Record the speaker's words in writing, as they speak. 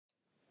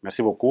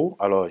Merci beaucoup.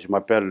 Alors, je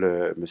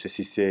m'appelle Monsieur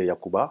Cissé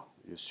Yakouba.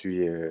 Je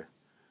suis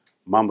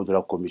membre de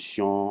la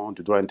Commission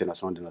du droit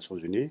international des Nations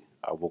Unies,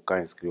 avocat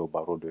inscrit au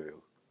barreau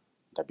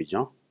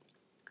d'Abidjan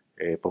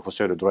et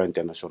professeur de droit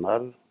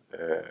international,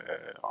 euh,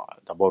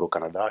 d'abord au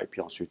Canada et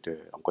puis ensuite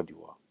en Côte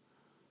d'Ivoire.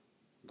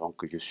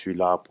 Donc, je suis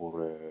là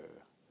pour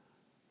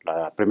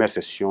la première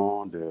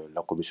session de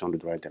la Commission du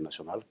droit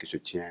international qui se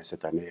tient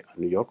cette année à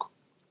New York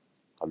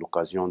à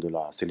l'occasion de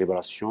la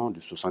célébration du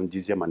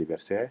 70e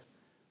anniversaire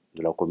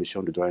de la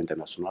Commission du droit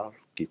international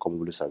qui, comme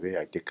vous le savez,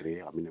 a été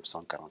créée en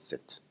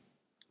 1947.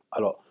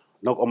 Alors,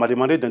 donc on m'a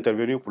demandé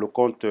d'intervenir pour le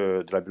compte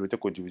de la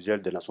Bibliothèque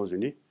audiovisuelle des Nations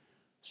Unies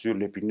sur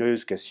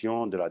l'épineuse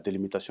question de la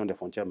délimitation des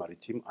frontières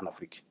maritimes en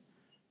Afrique.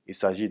 Il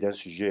s'agit d'un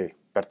sujet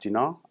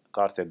pertinent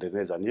car ces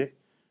dernières années,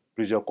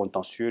 plusieurs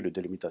contentieux de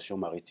délimitation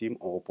maritime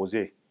ont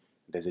opposé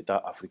des États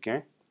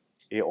africains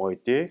et ont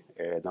été,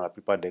 dans la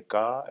plupart des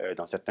cas,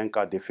 dans certains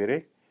cas,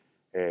 déférés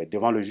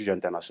devant le juge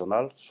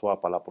international, soit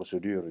par la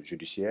procédure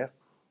judiciaire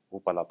ou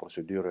par la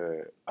procédure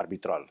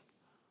arbitrale.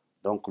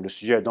 Donc le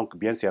sujet est donc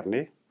bien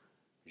cerné.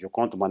 Je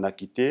compte m'en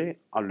acquitter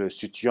en le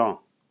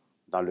situant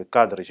dans le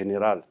cadre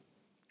général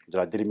de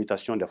la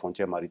délimitation des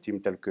frontières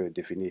maritimes telles que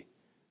définies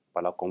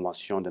par la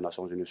Convention des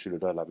Nations Unies sur le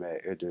droit de la mer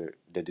et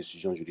des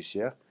décisions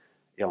judiciaires.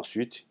 Et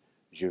ensuite,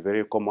 je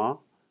verrai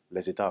comment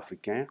les États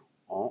africains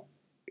ont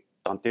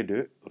tenté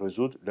de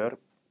résoudre leur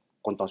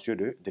contentieux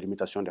de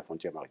délimitation des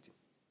frontières maritimes.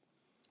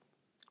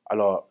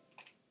 Alors,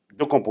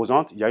 deux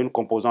composantes. Il y a une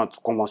composante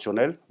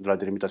conventionnelle de la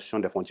délimitation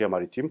des frontières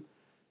maritimes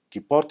qui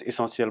porte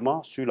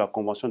essentiellement sur la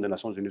Convention des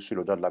Nations Unies sur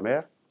le droit de la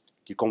mer,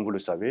 qui, comme vous le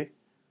savez,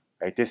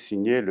 a été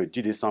signée le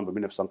 10 décembre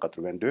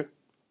 1982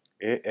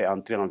 et est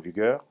entrée en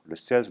vigueur le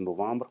 16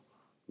 novembre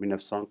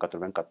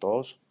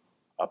 1994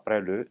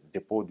 après le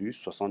dépôt du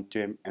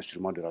 60e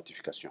instrument de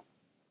ratification.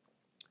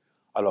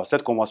 Alors,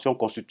 cette convention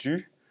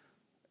constitue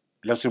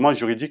l'instrument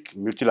juridique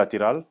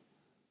multilatéral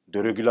de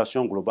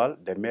régulation globale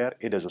des mers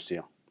et des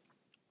océans.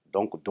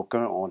 Donc,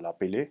 d'aucuns ont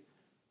appelé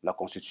la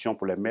Constitution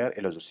pour les mers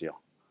et les océans.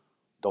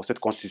 Donc, cette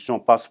Constitution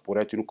passe pour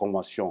être une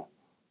convention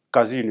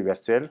quasi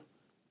universelle,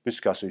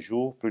 puisqu'à ce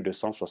jour, plus de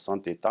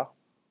 160 États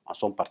en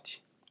sont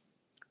partis.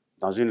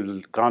 Dans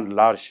une grande,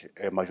 large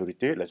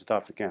majorité, les États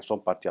africains sont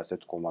partis à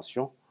cette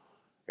convention,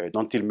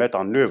 dont ils mettent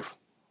en œuvre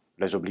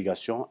les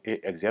obligations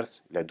et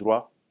exercent les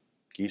droits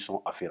qui y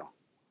sont afférents.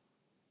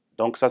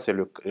 Donc, ça, c'est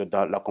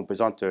la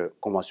composante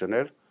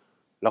conventionnelle.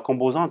 La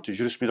composante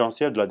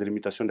jurisprudentielle de la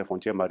délimitation des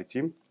frontières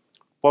maritimes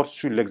porte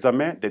sur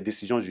l'examen des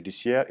décisions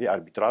judiciaires et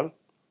arbitrales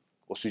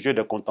au sujet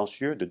des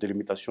contentieux de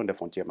délimitation des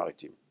frontières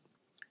maritimes.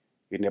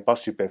 Il n'est pas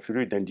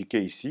superflu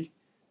d'indiquer ici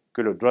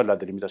que le droit de la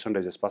délimitation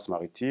des espaces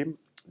maritimes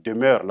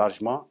demeure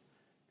largement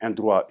un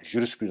droit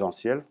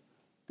jurisprudentiel,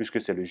 puisque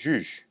c'est le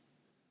juge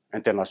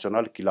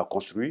international qui l'a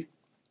construit,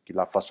 qui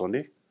l'a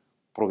façonné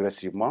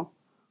progressivement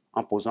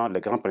en posant les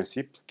grands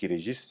principes qui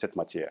régissent cette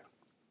matière.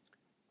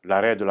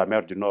 L'arrêt de la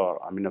mer du Nord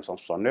en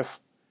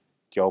 1969,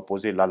 qui a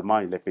opposé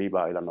l'Allemagne, les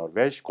Pays-Bas et la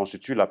Norvège,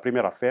 constitue la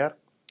première affaire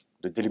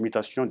de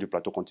délimitation du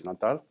plateau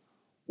continental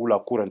où la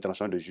Cour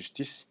internationale de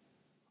justice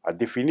a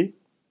défini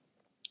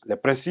les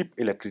principes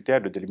et les critères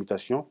de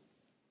délimitation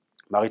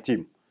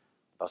maritime.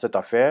 Dans cette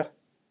affaire,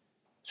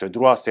 ce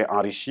droit s'est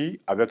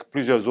enrichi avec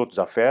plusieurs autres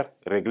affaires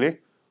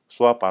réglées,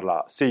 soit par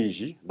la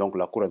CIJ, donc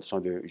la Cour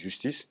internationale de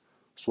justice,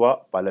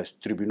 soit par les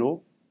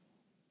tribunaux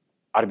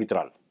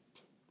arbitrales.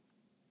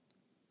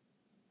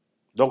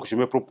 Donc je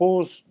me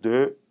propose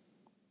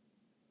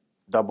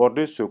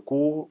d'aborder ce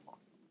cours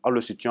en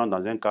le situant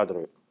dans un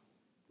cadre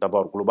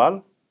d'abord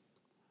global,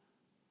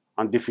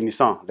 en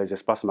définissant les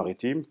espaces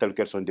maritimes tels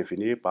qu'elles sont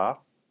définis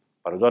par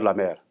le droit de la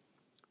mer.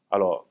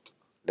 Alors,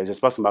 les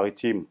espaces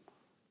maritimes,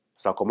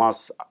 ça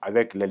commence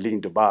avec les lignes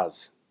de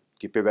base,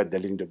 qui peuvent être des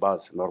lignes de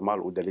base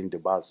normales ou des lignes de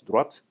base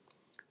droites.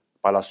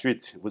 Par la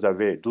suite, vous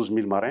avez 12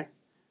 000 marins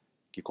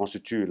qui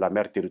constituent la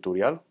mer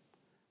territoriale,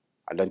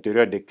 à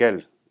l'intérieur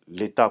desquels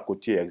l'État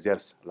côtier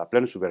exerce la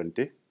pleine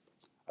souveraineté,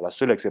 à la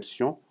seule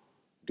exception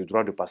du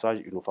droit de passage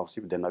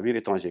inoffensif des navires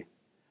étrangers.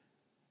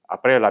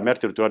 Après la mer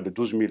territoriale de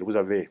 12 000, vous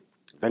avez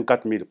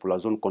 24 000 pour la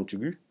zone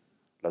contiguë.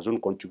 La zone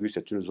contiguë,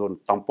 c'est une zone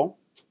tampon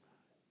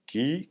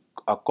qui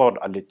accorde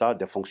à l'État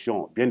des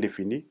fonctions bien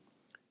définies,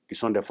 qui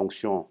sont des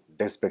fonctions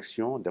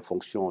d'inspection, des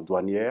fonctions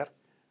douanières,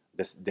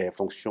 des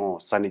fonctions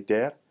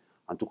sanitaires,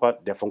 en tout cas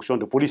des fonctions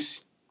de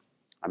police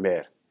en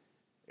mer.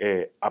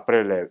 Et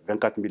après les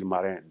 24 000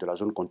 marins de la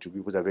zone contiguë,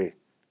 vous avez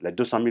les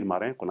 200 000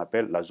 marins qu'on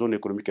appelle la zone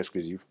économique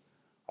exclusive.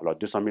 Alors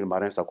 200 000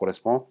 marins, ça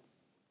correspond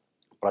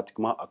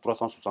pratiquement à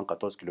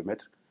 374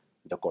 km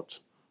de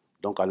côte.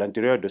 Donc à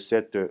l'intérieur de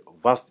cette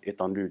vaste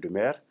étendue de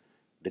mer,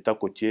 l'État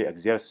côtier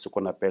exerce ce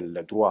qu'on appelle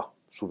les droits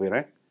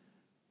souverains,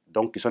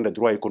 donc qui sont des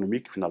droits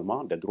économiques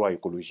finalement, des droits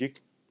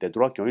écologiques, des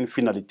droits qui ont une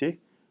finalité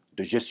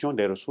de gestion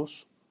des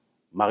ressources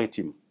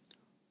maritimes.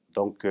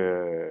 Donc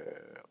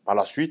par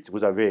la suite,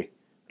 vous avez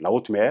la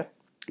haute mer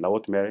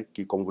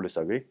qui, comme vous le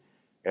savez,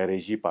 est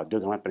régie par deux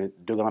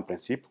grands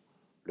principes,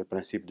 le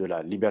principe de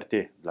la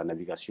liberté de la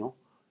navigation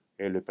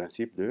et le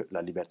principe de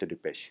la liberté de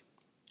pêche.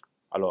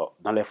 Alors,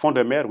 dans les fonds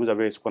de mer, vous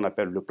avez ce qu'on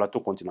appelle le plateau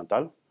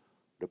continental.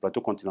 Le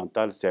plateau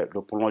continental, c'est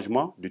le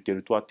prolongement du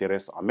territoire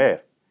terrestre en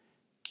mer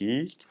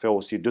qui fait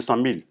aussi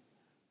 200 000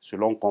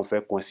 selon qu'on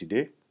fait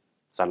coïncider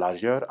sa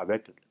largeur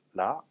avec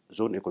la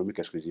zone économique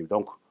exclusive.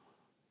 Donc,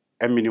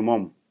 un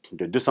minimum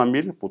de 200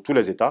 000 pour tous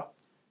les États,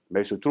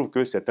 mais il se trouve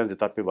que certains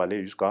États peuvent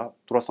aller jusqu'à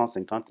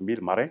 350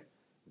 000 marins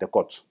des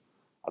côtes.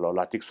 Alors,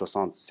 l'article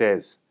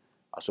 76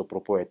 à ce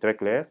propos est très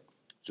clair.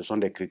 Ce sont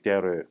des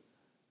critères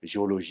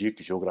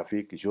géologiques,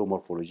 géographiques,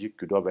 géomorphologiques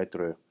qui doivent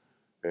être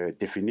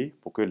définis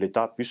pour que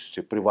l'État puisse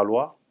se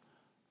prévaloir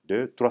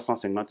de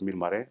 350 000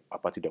 marins à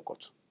partir des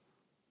côtes.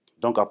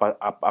 Donc,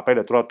 après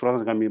les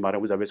 350 000 marins,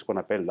 vous avez ce qu'on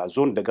appelle la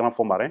zone des grands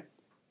fonds marins.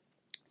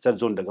 Cette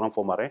zone des grands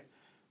fonds marins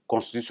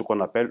constitue ce qu'on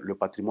appelle le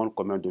patrimoine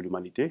commun de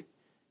l'humanité,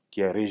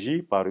 qui est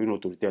régi par une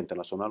autorité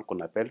internationale qu'on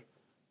appelle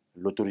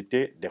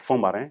l'autorité des fonds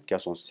marins, qui a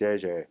son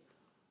siège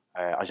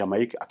à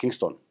Jamaïque, à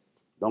Kingston.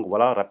 Donc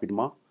voilà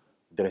rapidement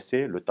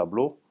dresser le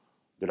tableau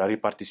de la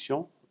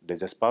répartition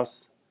des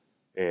espaces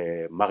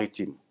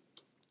maritimes.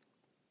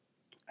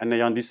 En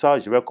ayant dit ça,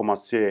 je vais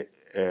commencer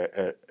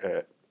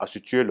à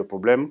situer le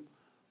problème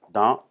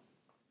dans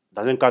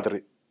un cadre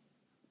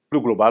plus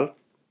global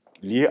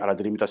lié à la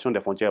délimitation des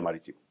frontières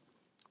maritimes.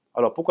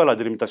 Alors, pourquoi la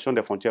délimitation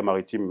des frontières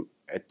maritimes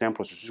est un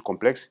processus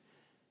complexe?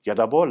 Il y a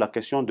d'abord la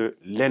question de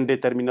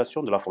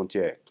l'indétermination de la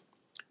frontière.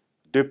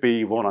 Deux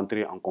pays vont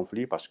rentrer en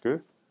conflit parce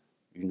qu'ils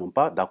n'ont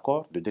pas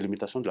d'accord de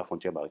délimitation de la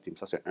frontière maritime.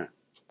 Ça, c'est un.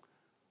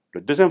 Le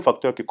deuxième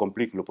facteur qui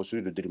complique le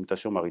processus de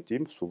délimitation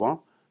maritime,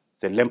 souvent,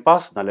 c'est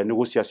l'impasse dans les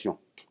négociations.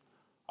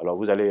 Alors,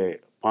 vous allez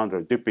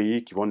prendre deux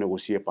pays qui vont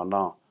négocier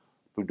pendant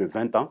plus de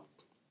 20 ans,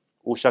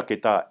 où chaque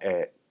État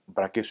est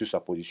braqué sur sa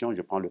position.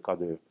 Je prends le cas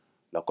de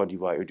la Côte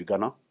d'Ivoire et du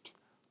Ghana.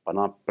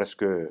 Pendant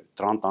presque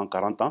 30 ans,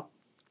 40 ans,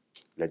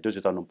 les deux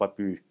États n'ont pas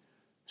pu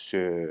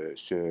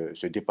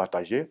se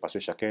départager parce que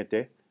chacun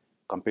était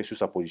campé sur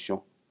sa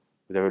position.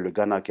 Vous avez le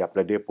Ghana qui a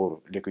plaidé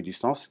pour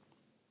l'équidistance,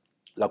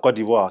 la Côte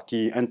d'Ivoire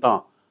qui, un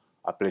temps,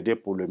 a plaidé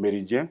pour le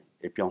méridien,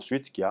 et puis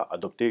ensuite qui a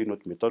adopté une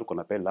autre méthode qu'on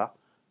appelle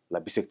la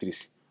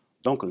bissectrice.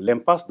 Donc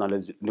l'impasse dans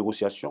les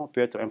négociations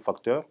peut être un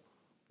facteur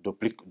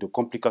de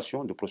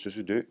complication du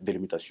processus de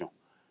délimitation.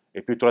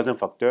 Et puis le troisième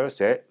facteur,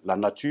 c'est la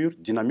nature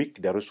dynamique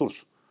des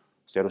ressources.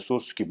 Ces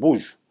ressources qui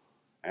bougent.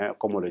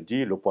 Comme on le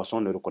dit, le poisson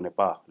ne reconnaît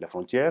pas les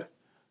frontières.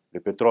 Le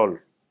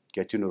pétrole,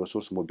 qui est une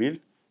ressource mobile,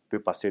 peut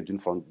passer d'une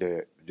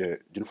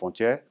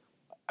frontière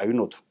à une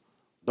autre.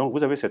 Donc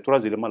vous avez ces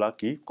trois éléments-là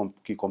qui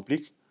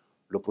compliquent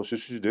le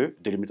processus de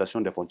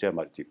délimitation des frontières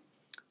maritimes.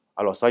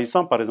 Alors,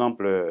 s'agissant par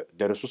exemple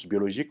des ressources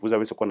biologiques, vous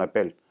avez ce qu'on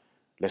appelle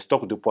les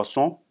stocks de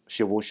poissons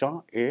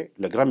chevauchants et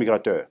les grands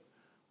migrateurs.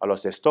 Alors,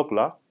 ces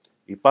stocks-là,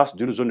 ils passent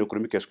d'une zone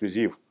économique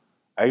exclusive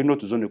à une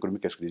autre zone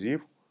économique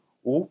exclusive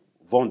ou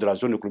vont de la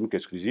zone économique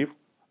exclusive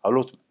à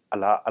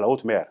la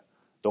haute mer.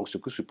 Donc, ce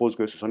qui suppose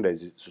que ce sont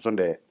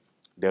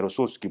des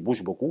ressources qui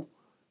bougent beaucoup,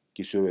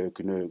 qui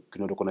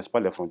ne reconnaissent pas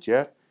les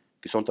frontières,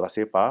 qui sont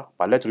tracées par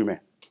l'être humain.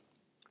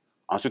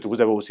 Ensuite,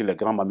 vous avez aussi les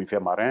grands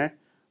mammifères marins,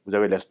 vous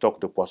avez les stocks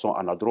de poissons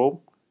anadromes,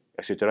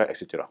 etc.,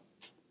 etc.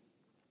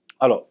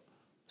 Alors,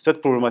 cette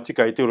problématique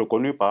a été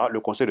reconnue par le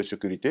Conseil de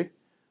sécurité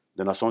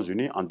des Nations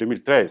Unies en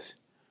 2013,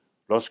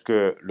 lorsque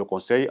le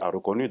Conseil a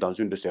reconnu dans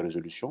une de ses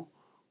résolutions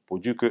pour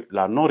dire que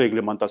la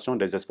non-réglementation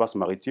des espaces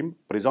maritimes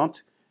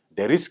présente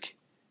des risques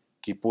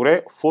qui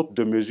pourraient, faute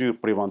de mesures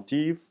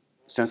préventives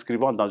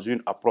s'inscrivant dans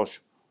une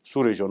approche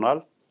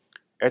sous-régionale,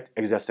 être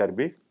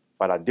exacerbés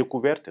par la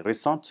découverte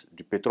récente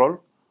du pétrole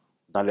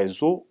dans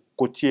les eaux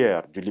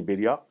côtières du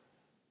Libéria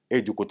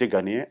et du côté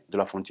ghanéen de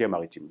la frontière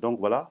maritime. Donc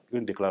voilà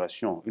une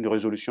déclaration, une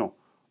résolution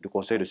du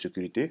Conseil de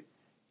sécurité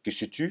qui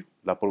situe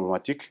la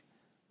problématique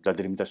de la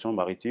délimitation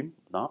maritime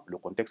dans le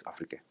contexte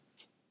africain.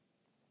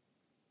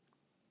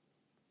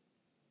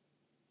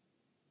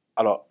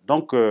 Alors,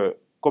 donc,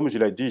 comme je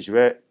l'ai dit, je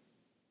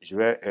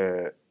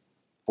vais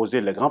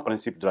poser les grands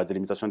principes de la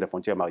délimitation des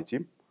frontières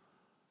maritimes.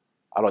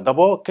 Alors,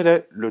 d'abord, quel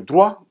est le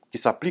droit qui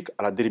s'applique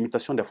à la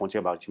délimitation des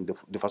frontières maritimes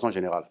de façon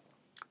générale?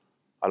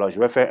 Alors, je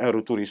vais faire un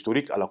retour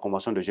historique à la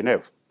Convention de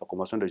Genève. La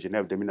Convention de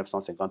Genève de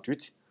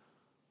 1958,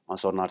 en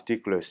son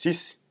article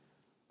 6,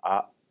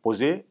 a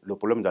posé le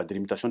problème de la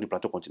délimitation du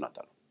plateau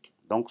continental.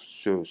 Donc,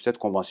 cette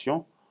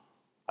convention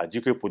a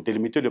dit que pour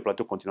délimiter le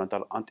plateau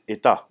continental entre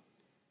États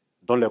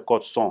dont les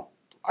côtes sont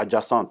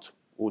adjacentes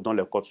ou dont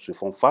les côtes se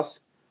font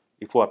face,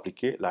 il faut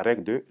appliquer la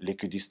règle de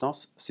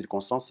l'équidistance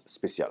circonstance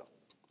spéciale.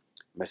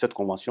 Mais cette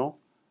convention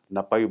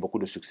n'a pas eu beaucoup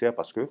de succès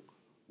parce que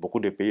beaucoup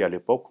de pays à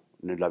l'époque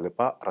ne l'avaient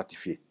pas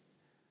ratifiée.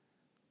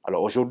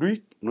 Alors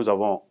aujourd'hui, nous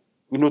avons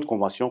une autre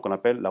convention qu'on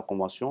appelle la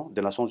Convention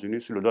des Nations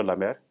Unies sur le droit de la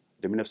mer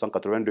de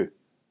 1982,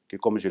 qui,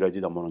 comme je l'ai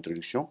dit dans mon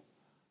introduction,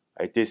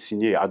 a été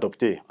signée et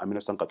adoptée en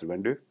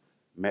 1982,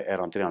 mais est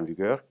rentrée en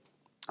vigueur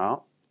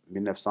en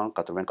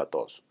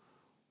 1994.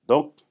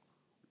 Donc,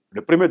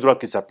 le premier droit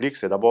qui s'applique,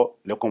 c'est d'abord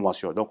les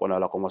conventions. Donc, on a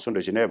la Convention de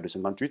Genève de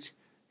 1958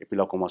 et puis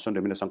la Convention de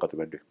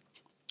 1982.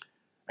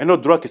 Un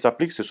autre droit qui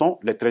s'applique, ce sont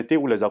les traités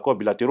ou les accords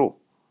bilatéraux.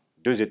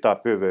 Deux États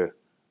peuvent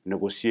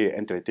négocier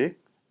un traité.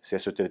 C'est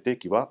ce traité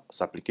qui va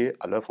s'appliquer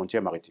à leurs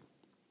frontières maritimes.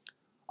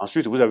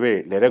 Ensuite, vous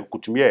avez les règles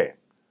coutumières.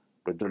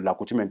 La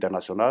coutume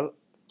internationale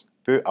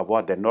peut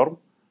avoir des normes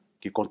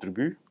qui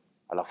contribuent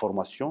à la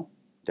formation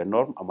des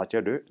normes en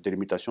matière de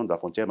délimitation de la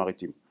frontière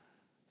maritime.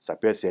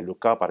 C'est le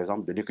cas, par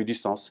exemple, de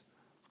l'équidistance.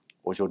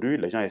 Aujourd'hui,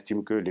 les gens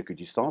estiment que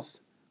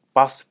l'équidistance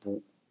passe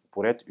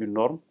pour être une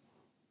norme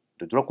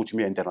de droit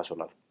coutumier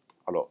international.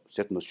 Alors,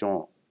 cette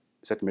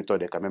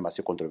méthode est quand même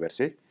assez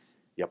controversée.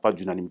 Il n'y a pas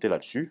d'unanimité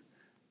là-dessus.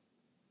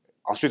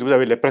 Ensuite, vous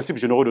avez les principes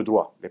généraux de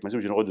droit. Les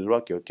principes généraux de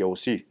droit qui est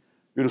aussi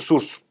une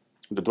source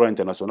de droit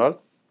international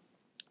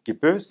qui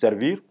peut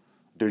servir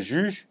de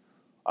juge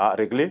à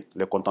régler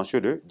les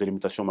contentieux de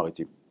délimitation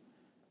maritime.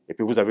 Et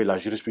puis vous avez la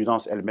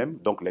jurisprudence elle-même,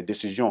 donc les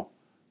décisions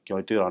qui ont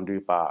été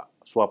rendues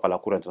soit par la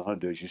Cour internationale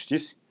de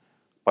justice,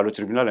 par le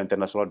Tribunal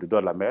international du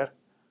droit de la mer,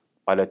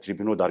 par les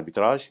tribunaux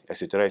d'arbitrage,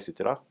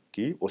 etc.,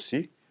 qui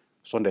aussi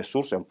sont des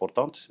sources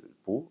importantes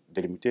pour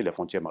délimiter les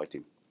frontières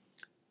maritimes.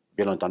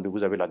 Bien entendu,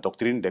 vous avez la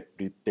doctrine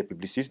des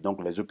publicistes,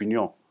 donc les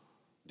opinions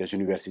des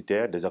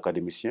universitaires, des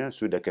académiciens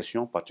sur des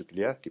questions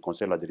particulières qui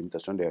concernent la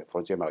délimitation des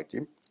frontières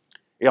maritimes.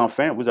 Et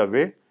enfin, vous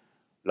avez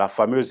la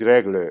fameuse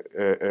règle,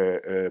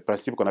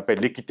 principe qu'on appelle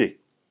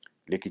l'équité.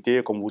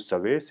 L'équité, comme vous le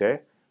savez,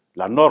 c'est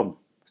la norme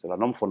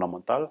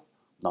fondamentale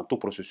dans tout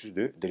processus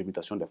de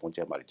délimitation des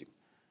frontières maritimes.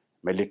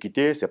 Mais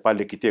l'équité, ce n'est pas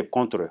l'équité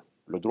contre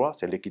le droit,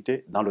 c'est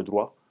l'équité dans le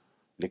droit,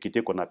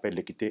 l'équité qu'on appelle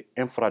l'équité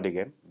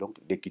infra-legem, donc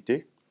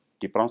l'équité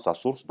qui prend sa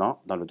source dans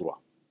le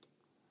droit.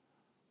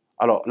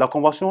 Alors, la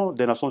Convention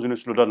des Nations Unies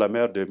sur le droit de la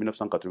mer de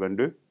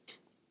 1982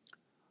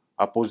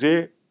 a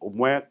posé au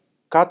moins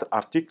 4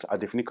 articles, a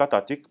défini 4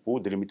 articles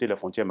pour délimiter les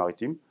frontières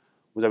maritimes.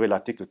 Vous avez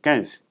l'article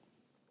 15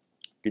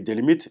 qui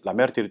délimite la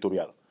mer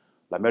territoriale.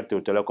 La mer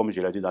territoriale, comme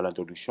je l'ai dit dans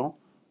l'introduction,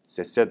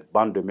 c'est cette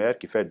bande de mer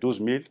qui fait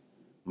 12 000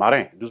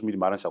 marins. 12 000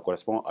 marins, ça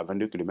correspond à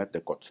 22 km de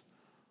côte.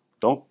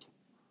 Donc,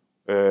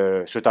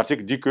 cet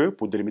article dit que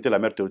pour délimiter la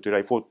mer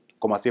territoriale, il faut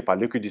commencer par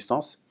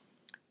l'équidistance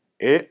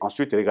et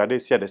ensuite regarder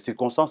s'il y a des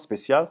circonstances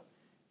spéciales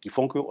qui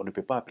font qu'on ne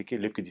peut pas appliquer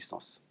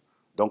l'équidistance.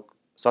 Donc,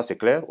 ça c'est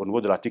clair. Au niveau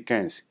de l'article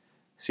 15,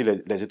 si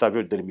les États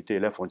veulent délimiter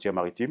les frontières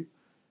maritimes,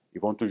 ils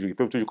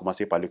peuvent toujours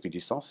commencer par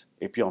l'équidistance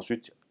et puis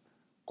ensuite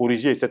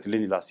corriger cette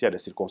ligne-là s'il y a des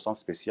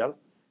circonstances spéciales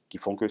qui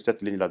font que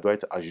cette ligne-là doit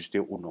être ajustée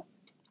ou non.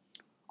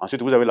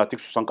 Ensuite, vous avez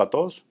l'article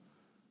 74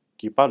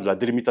 qui parle de la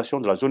délimitation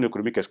de la zone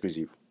économique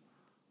exclusive.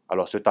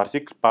 Alors, cet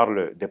article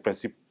parle des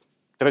principes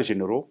très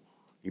généraux.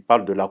 Il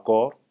parle de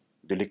l'accord,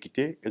 de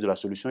l'équité et de la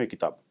solution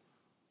équitable.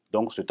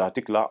 Donc, cet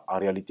article-là, en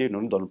réalité, ne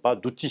nous donne pas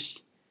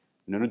d'outils,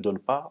 ne nous donne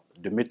pas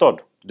de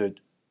méthode de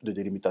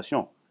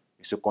délimitation.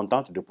 Il se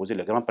contente de poser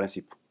les grands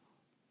principes.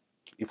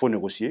 Il faut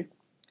négocier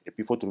et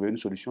puis il faut trouver une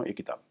solution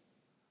équitable.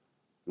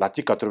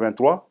 L'article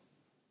 83,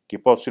 qui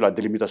porte sur la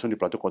délimitation du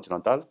plateau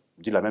continental,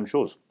 dit la même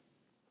chose.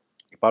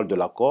 Il parle de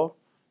l'accord,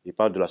 il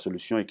parle de la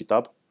solution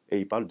équitable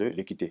et il parle de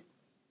l'équité.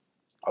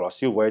 Alors,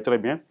 si vous voyez très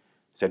bien,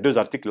 ces deux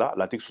articles-là,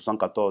 l'article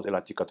 74 et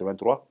l'article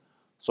 83,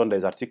 sont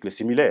des articles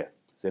similaires.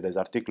 C'est des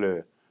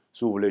articles,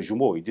 si vous voulez,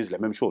 jumeaux, ils disent les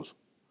mêmes choses.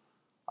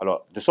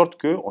 Alors, de sorte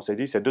qu'on s'est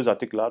dit, ces deux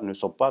articles-là ne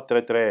sont pas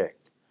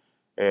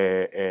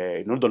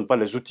ne nous donnent pas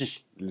les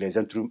outils, les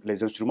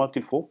instruments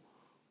qu'il faut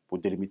pour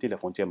délimiter les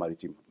frontières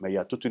maritimes. Mais il y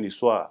a toute une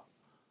histoire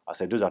à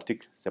ces deux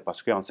articles. C'est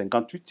parce qu'en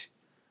 1958,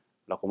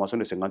 la Convention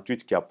de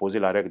 1958 qui a posé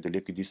la règle de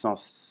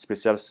l'équidistance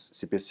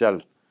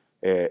spéciale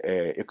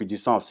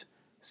équidistance,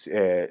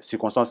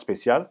 circonstances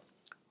spéciales,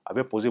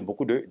 avait posé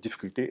beaucoup de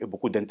difficultés et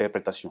beaucoup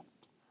d'interprétations.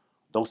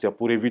 Donc c'est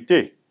pour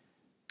éviter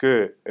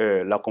que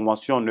la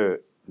Convention ne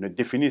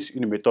définisse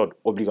une méthode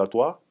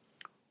obligatoire,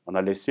 on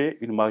a laissé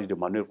une marge de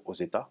manœuvre aux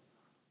États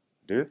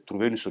de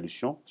trouver une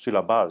solution sur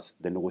la base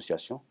des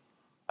négociations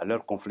à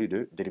leur conflit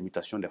de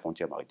délimitation des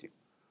frontières maritimes.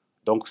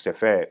 Donc c'est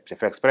fait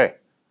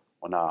exprès.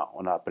 On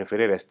a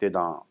préféré rester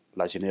dans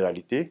la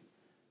généralité,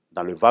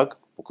 dans le vague,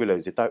 pour que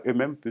les États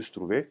eux-mêmes puissent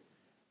trouver,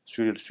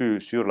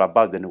 sur la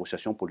base des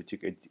négociations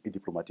politiques et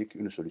diplomatiques,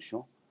 une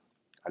solution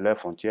à leurs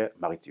frontières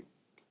maritimes.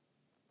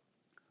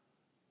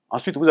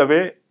 Ensuite, vous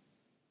avez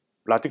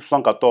l'article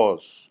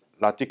 74,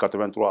 l'article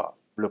 83,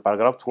 le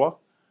paragraphe 3,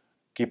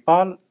 qui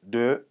parle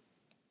de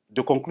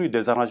conclure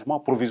des arrangements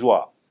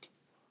provisoires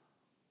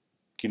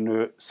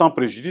sans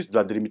préjudice de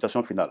la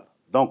délimitation finale.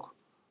 Donc,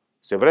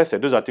 c'est vrai, ces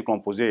deux articles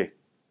ont posé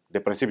des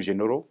principes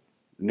généraux,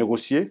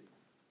 négocier,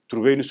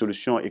 trouver une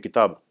solution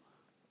équitable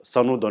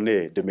sans nous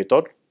donner de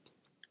méthode.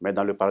 Mais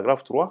dans le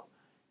paragraphe 3,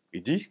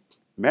 il dit,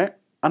 mais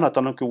en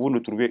attendant que vous ne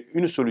trouviez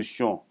une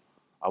solution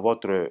à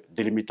votre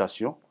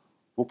délimitation,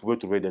 vous pouvez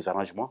trouver des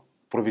arrangements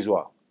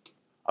provisoires.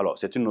 Alors,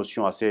 c'est une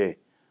notion assez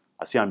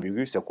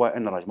ambiguë. C'est quoi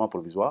un arrangement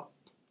provisoire?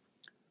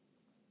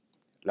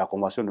 La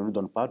Convention ne nous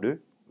donne pas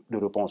de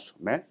réponse.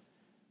 Mais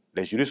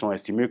les juristes ont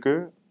estimé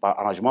que par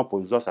arrangement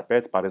provisoire, ça peut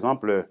être par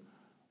exemple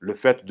le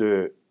fait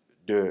de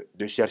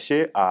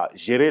chercher à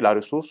gérer la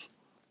ressource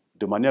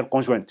de manière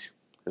conjointe.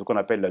 C'est ce qu'on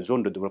appelle les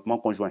zones de développement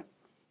conjoint.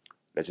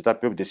 Les États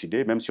peuvent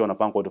décider, même si on n'a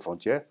pas encore de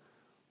frontières,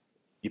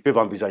 ils peuvent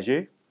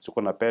envisager ce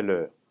qu'on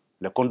appelle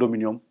les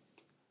condominiums,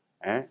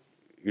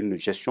 une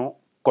gestion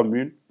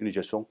commune, une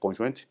gestion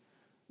conjointe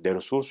des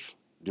ressources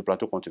du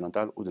plateau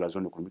continental ou de la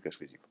zone économique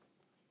exclusive.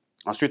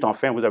 Ensuite,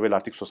 enfin, vous avez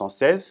l'article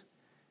 76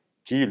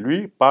 qui,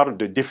 lui, parle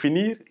de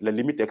définir les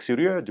limites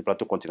extérieures du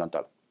plateau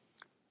continental.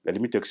 La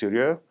limite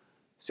extérieure,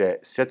 c'est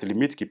cette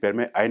limite qui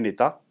permet à un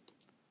État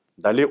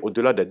d'aller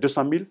au-delà des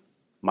 200 000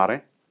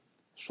 marins,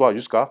 soit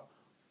jusqu'à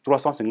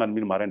 350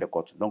 000 marins des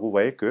côtes. Donc, vous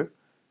voyez qu'il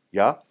y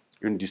a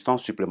une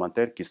distance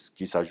supplémentaire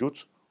qui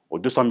s'ajoute aux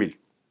 200 000.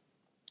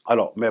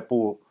 Alors, mais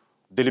pour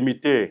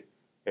délimiter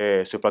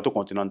ce plateau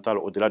continental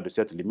au-delà de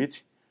cette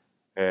limite,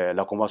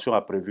 la Convention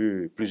a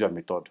prévu plusieurs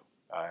méthodes.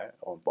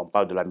 On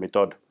parle de la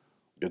méthode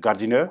de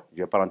Gardiner,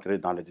 je ne vais pas rentrer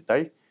dans les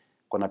détails,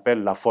 qu'on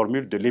appelle la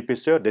formule de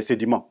l'épaisseur des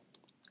sédiments.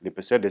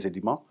 L'épaisseur des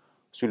sédiments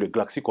sur le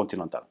glacis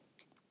continental.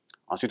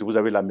 Ensuite, vous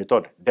avez la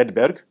méthode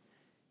d'Edberg,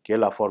 qui est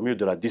la formule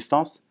de la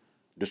distance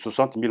de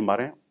 60 000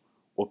 marins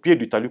au pied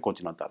du talus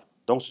continental.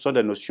 Donc, ce sont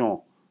des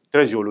notions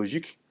très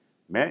géologiques,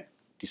 mais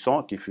qui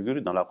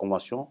figurent dans la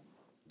Convention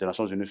des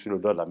Nations Unies sur le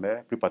droit de la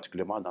mer, plus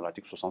particulièrement dans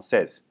l'article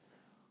 76.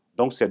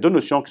 Donc, ces deux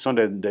notions qui sont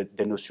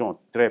des notions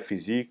très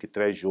physiques,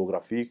 très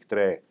géographiques,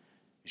 très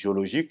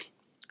géologiques,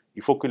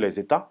 il faut que les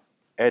États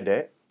aient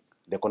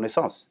des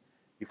connaissances.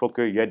 Il faut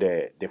qu'il y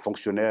ait des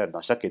fonctionnaires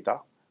dans chaque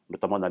État,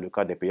 notamment dans le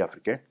cas des pays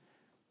africains,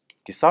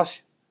 qui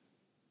sachent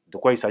de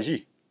quoi il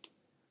s'agit.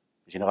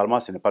 Généralement,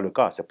 ce n'est pas le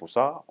cas. C'est pour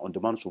ça qu'on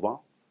demande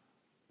souvent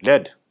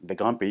l'aide des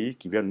grands pays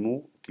qui viennent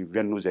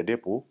nous aider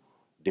pour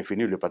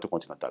définir le plateau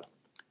continental.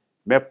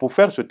 Mais pour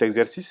faire cet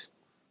exercice,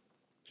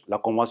 la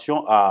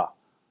Convention a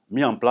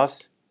mis en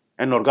place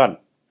un organe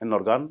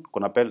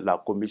qu'on appelle la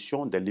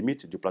Commission des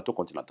limites du plateau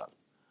continental.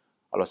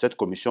 Alors cette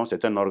commission,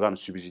 c'est un organe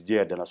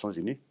subsidiaire des Nations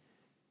Unies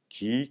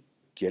qui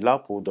est là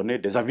pour donner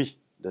des avis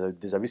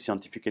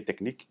scientifiques et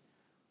techniques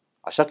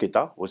à chaque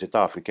État, aux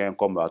États africains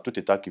comme à tout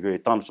État qui veut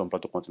étendre son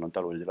plateau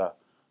continental au-delà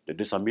de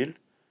 200 000,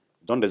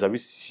 donne des avis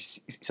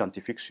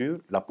scientifiques sur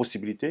la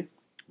possibilité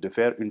de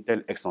faire une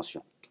telle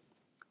extension.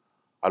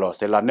 Alors,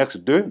 c'est l'annexe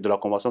 2 de la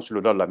Convention sur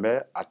le droit de la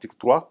mer, article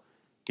 3,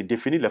 qui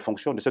définit les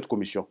fonctions de cette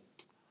commission.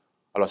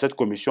 Alors, cette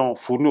commission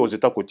fournit aux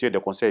États côtiers des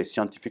conseils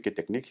scientifiques et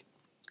techniques,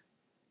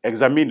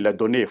 examine les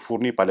données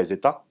fournies par les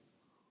États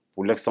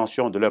pour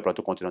l'extension de leur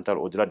plateau continental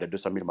au-delà des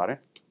 200 000 marins.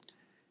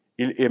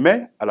 Il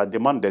émet, à la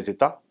demande des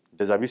États,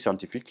 des avis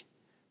scientifiques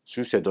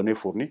sur ces données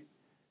fournies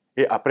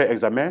et après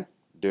examen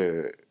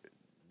des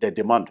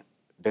demandes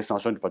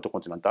d'extension du plateau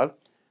continental,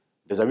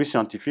 des avis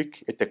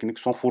scientifiques et techniques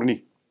sont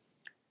fournis.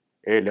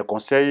 Et les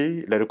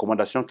conseils, les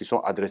recommandations qui sont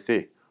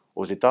adressées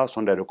aux États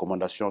sont des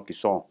recommandations qui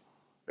sont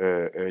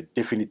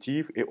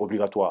définitives et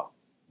obligatoires.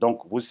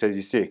 Donc, vous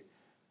saisissez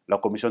la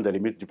commission des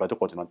limites du plateau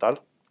continental,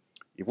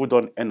 il vous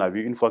donne un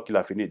avis une fois qu'il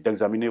a fini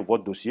d'examiner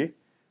votre dossier.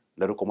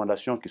 Les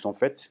recommandations qui sont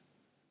faites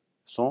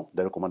sont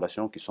des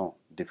recommandations qui sont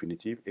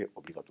définitives et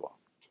obligatoires.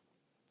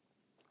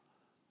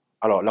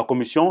 Alors, la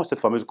commission, cette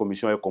fameuse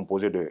commission est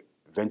composée de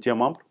 21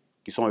 membres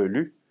qui sont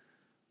élus.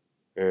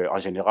 En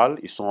général,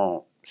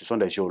 ce sont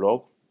des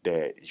géologues,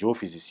 des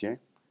géophysiciens,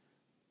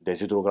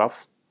 des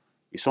hydrographes.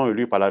 Ils sont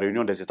élus par la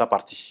réunion des États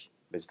partis.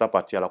 Les États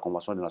partis à la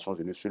Convention des Nations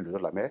Unies sur le droit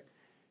de la mer.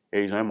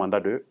 Et ils ont un mandat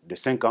de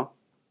 5 ans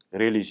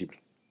rééligible.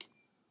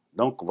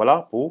 Donc,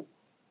 voilà pour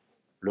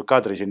le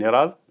cadre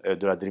général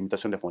de la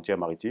délimitation des frontières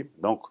maritimes.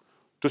 Donc,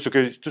 tout ce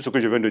que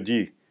je viens de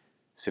dire,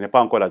 ce n'est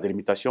pas encore la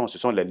délimitation, ce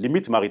sont les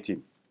limites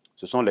maritimes.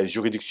 Ce sont les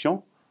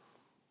juridictions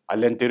à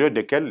l'intérieur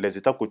desquelles les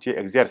États côtiers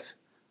exercent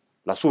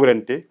la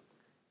souveraineté,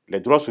 les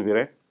droits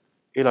souverains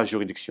et la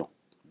juridiction.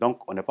 Donc,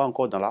 on n'est pas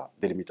encore dans la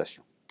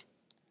délimitation.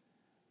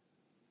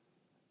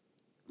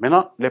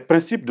 Maintenant, les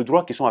principes de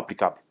droit qui sont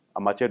applicables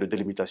en matière de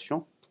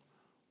délimitation,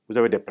 vous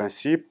avez des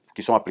principes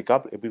qui sont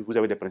applicables et puis vous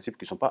avez des principes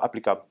qui ne sont pas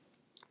applicables.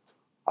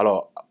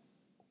 Alors,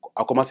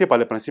 à commencer par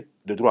les principes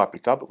de droit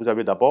applicables,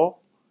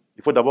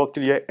 il faut d'abord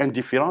qu'il y ait un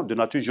différend de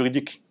nature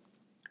juridique.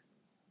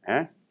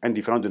 Un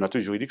différend de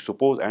nature juridique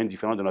s'oppose à un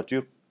différend de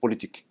nature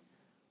politique.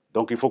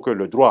 Donc, il faut que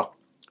le droit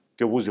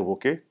que vous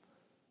évoquez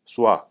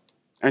soit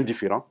un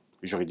différend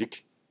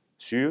juridique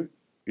sur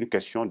une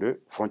question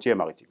de frontière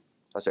maritime.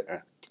 Ça, c'est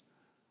un.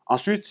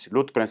 Ensuite,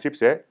 l'autre principe,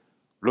 c'est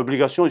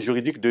l'obligation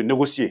juridique de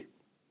négocier.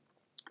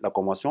 La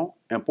Convention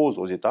impose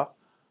aux États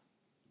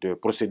de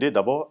procéder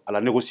d'abord à la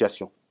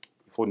négociation.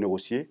 Il faut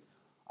négocier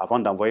avant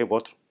d'envoyer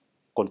votre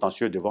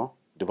contentieux devant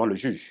le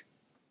juge.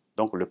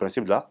 Donc, le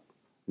principe de la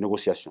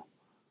négociation.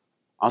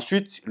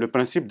 Ensuite, le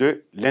principe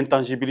de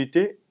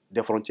l'intangibilité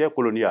des frontières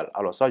coloniales.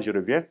 Alors ça, je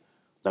reviens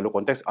dans le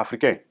contexte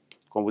africain.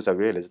 Comme vous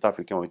savez, les États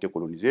africains ont été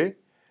colonisés.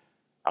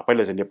 Après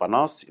les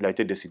indépendances, il a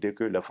été décidé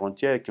que les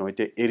frontières qui ont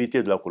été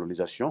héritées de la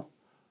colonisation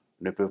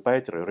ne peuvent pas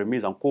être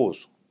remises en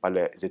cause par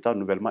les États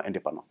nouvellement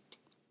indépendants.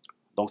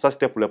 Donc ça,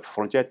 c'était pour les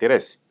frontières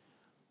terrestres.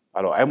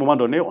 Alors, à un moment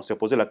donné, on s'est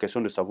posé la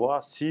question de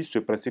savoir si ce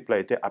principe-là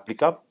était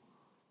applicable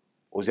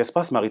aux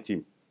espaces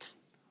maritimes.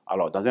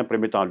 Alors, dans un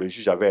premier temps, le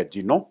juge avait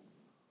dit non.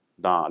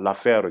 Dans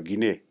l'affaire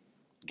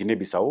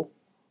Guinée-Bissau,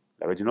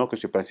 il avait dit non, que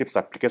ce principe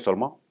s'appliquait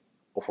seulement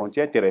aux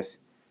frontières terrestres.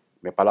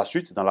 Mais par la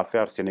suite, dans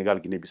l'affaire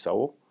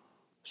Sénégal-Guinée-Bissau,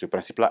 ce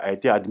principe-là a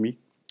été admis.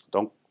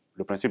 Donc,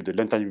 le principe de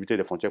l'intangibilité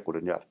des frontières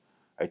coloniales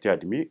a été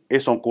admis. Et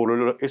son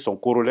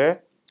corollaire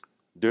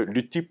de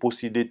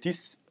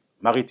l'utiposidetis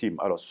maritime.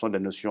 Alors, ce sont des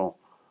notions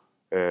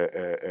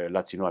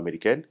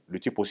latino-américaines.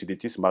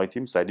 L'utiposidetis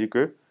maritime, ça veut dire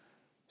que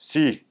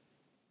si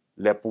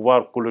les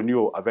pouvoirs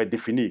coloniaux avaient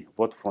défini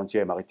votre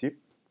frontière maritime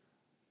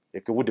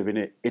et que vous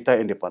devenez État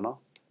indépendant,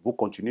 vous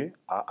continuez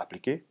à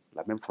appliquer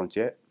la même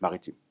frontière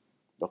maritime.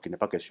 Donc, il n'est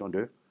pas question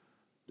de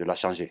la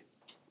changer.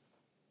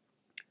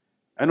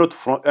 Un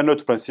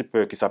autre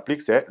principe qui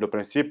s'applique, c'est le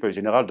principe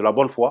général de la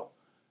bonne foi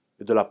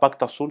et de la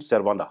pacta sunt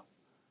servanda,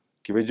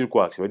 qui veut dire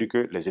quoi? Ça veut dire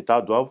que les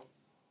États doivent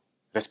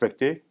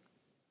respecter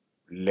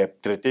les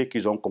traités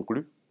qu'ils ont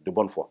conclus de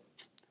bonne foi.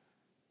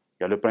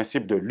 Il y a le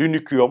principe de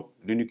l'unicuum.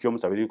 L'unicuum,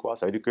 ça veut dire quoi?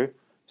 Ça veut dire que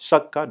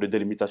chaque cas de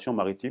délimitation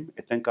maritime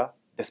est un cas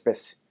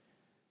d'espèce.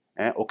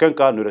 Aucun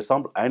cas ne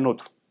ressemble à un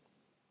autre.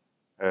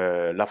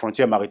 La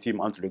frontière maritime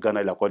entre le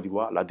Ghana et la Côte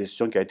d'Ivoire, la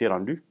décision qui a été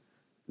rendue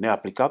n'est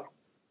applicable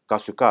qu'à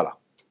ce cas-là.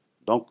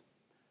 Donc,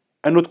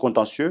 un autre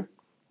contentieux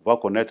va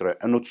connaître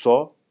un autre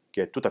sort qui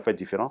est tout à fait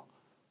différent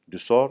du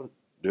sort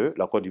de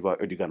la Côte d'Ivoire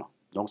et du Ghana.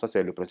 Donc, ça,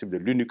 c'est le principe de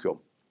l'unicuum.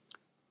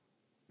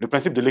 Le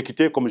principe de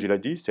l'équité, comme je l'ai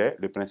dit, c'est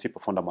le principe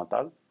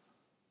fondamental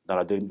dans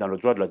le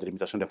droit de la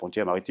délimitation des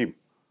frontières maritimes.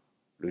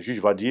 Le juge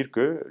va dire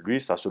que,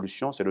 lui, sa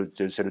solution, c'est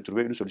de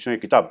trouver une solution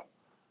équitable.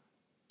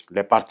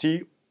 Les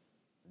parties,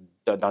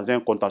 dans un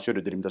contentieux de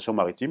délimitation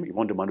maritime, ils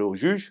vont demander au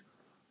juge,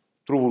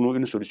 trouvons-nous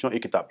une solution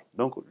équitable.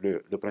 Donc,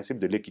 le principe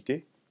de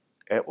l'équité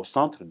est au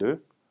centre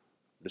de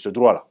ce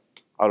droit-là.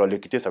 Alors,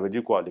 l'équité, ça veut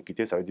dire quoi?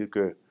 L'équité, ça veut dire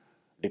que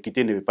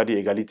l'équité ne veut pas dire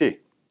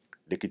égalité.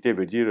 L'équité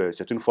veut dire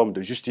c'est une forme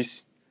de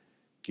justice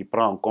qui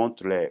prend en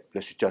compte les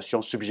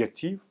situations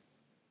subjectives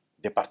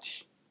des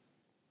parties.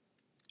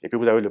 Et puis,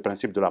 vous avez le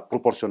principe de la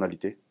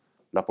proportionnalité.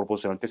 La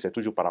proportionnalité, c'est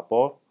toujours par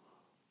rapport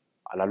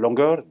à la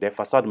longueur des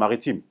façades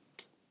maritimes.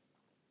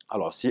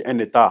 Alors, si un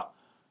État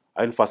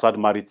a une façade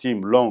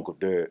maritime longue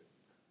de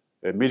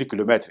 1000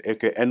 km et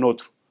qu'un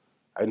autre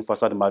a une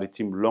façade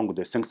maritime longue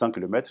de 500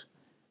 km,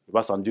 il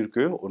va sans dire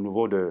qu'au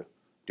niveau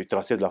du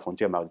tracé de la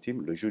frontière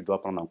maritime, le juge doit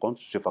prendre en compte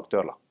ce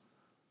facteur-là.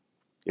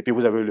 Et puis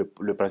vous avez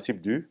le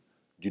principe du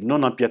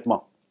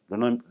non-empiètement.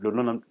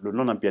 Le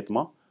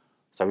non-empiètement,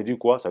 ça veut dire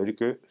quoi? Ça veut dire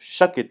que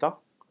chaque État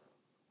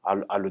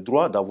a le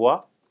droit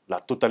d'avoir la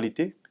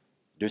totalité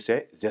de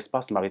ces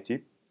espaces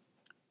maritimes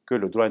que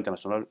le droit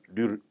international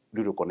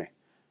lui reconnaît.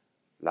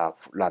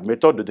 La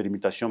méthode de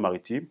délimitation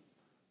maritime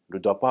ne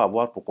doit pas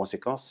avoir pour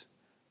conséquence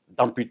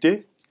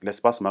d'amputer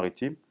l'espace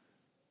maritime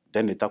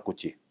d'un État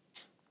côtier.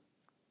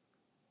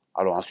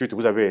 Alors ensuite,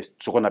 vous avez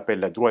ce qu'on appelle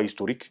les droits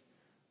historiques.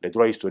 Les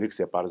droits historiques,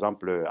 c'est par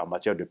exemple en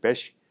matière de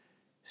pêche.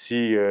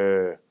 Si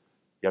il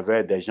y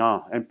avait des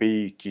gens, un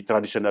pays qui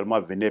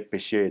traditionnellement venait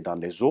pêcher dans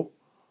les eaux,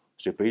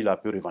 ce pays-là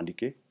peut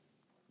revendiquer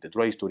des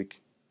droits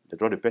historiques, des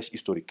droits de pêche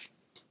historiques.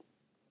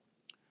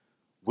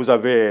 Vous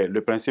avez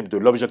le principe de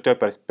l'objecteur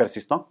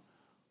persistant.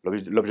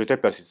 L'objecteur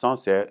persistant,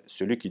 c'est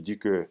celui qui dit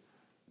que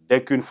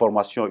dès qu'une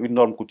formation, une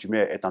norme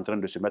coutumière est en train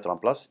de se mettre en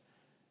place,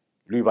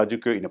 lui, il va dire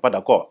qu'il n'est pas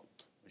d'accord.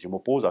 Je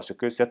m'oppose à ce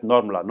que cette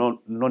norme-là,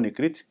 non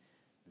écrite,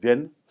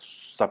 vienne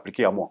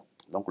s'appliquer à moi.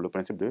 Donc, le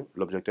principe de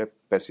l'objecteur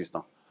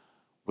persistant.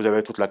 Vous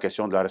avez toute la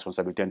question de la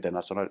responsabilité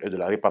internationale et de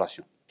la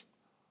réparation.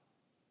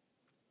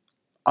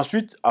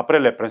 Ensuite, après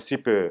les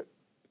principes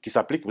qui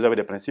s'appliquent, vous avez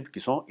des principes qui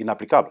sont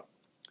inapplicables.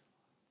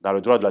 Dans le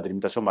droit de la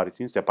délimitation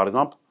maritime, c'est par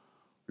exemple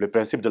le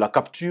principe de la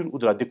capture ou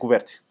de la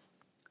découverte.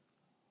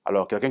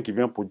 Alors, quelqu'un qui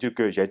vient pour dire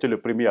que j'ai été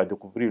le premier à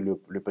découvrir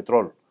le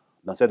pétrole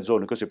dans cette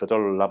zone et que ce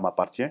pétrole-là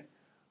m'appartient,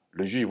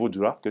 le juge vous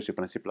dira que ce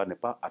principe-là n'est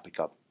pas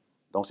applicable.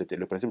 Donc, c'était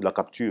le principe de la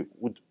capture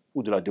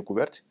ou de la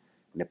découverte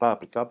n'est pas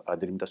applicable à la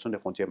délimitation des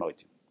frontières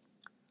maritimes.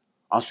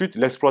 Ensuite,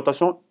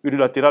 l'exploitation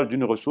unilatérale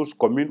d'une ressource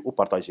commune ou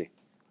partagée.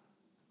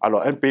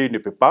 Alors, un pays ne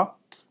peut pas,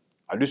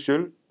 à lui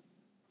seul,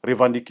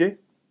 revendiquer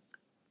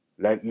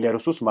les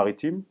ressources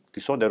maritimes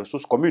qui sont des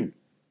ressources communes,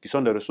 qui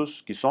sont des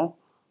ressources qui sont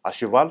à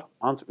cheval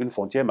entre une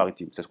frontière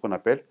maritime. C'est ce qu'on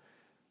appelle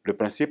le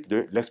principe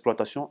de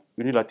l'exploitation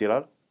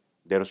unilatérale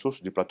des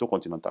ressources du plateau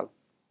continental.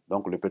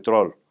 Donc, le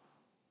pétrole,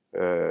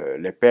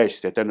 les pêches,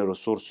 certaines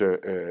ressources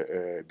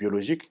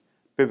biologiques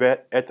peuvent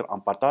être en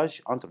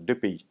partage entre deux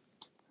pays.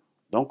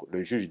 Donc,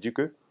 le juge dit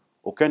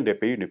qu'aucun des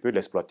pays ne peut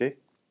l'exploiter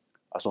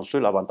à son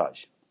seul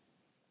avantage.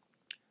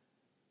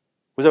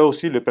 Vous avez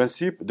aussi le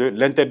principe de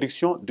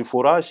l'interdiction du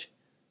forage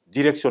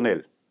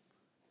directionnel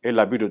et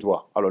l'abus de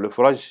droit. Alors, le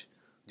forage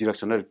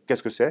directionnel,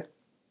 qu'est-ce que c'est?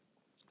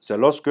 C'est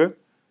lorsque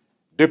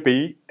deux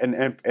pays,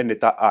 un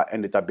État A,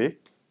 un État B,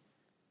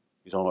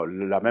 ils ont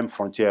la même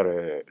frontière,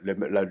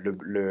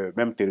 le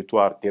même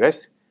territoire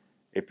terrestre,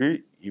 et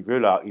puis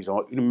ils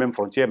ont une même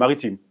frontière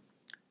maritime.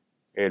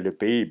 Et le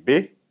pays B,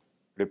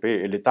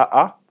 l'État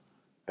A,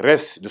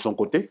 reste de son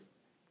côté,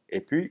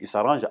 et puis il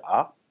s'arrange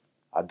à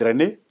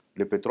drainer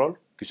le pétrole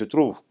qui se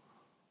trouve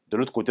de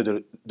l'autre côté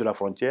de la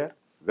frontière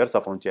vers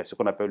sa frontière, ce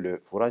qu'on appelle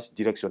le forage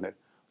directionnel.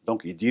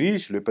 Donc il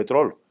dirige le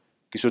pétrole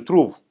qui se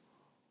trouve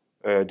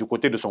du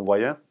côté de son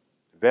voisin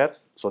vers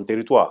son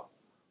territoire,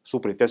 sous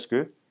prétexte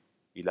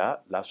qu'il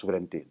a la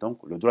souveraineté. Donc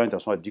le droit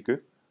international dit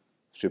que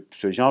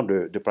ce genre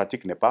de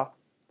pratique n'est pas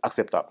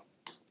acceptable.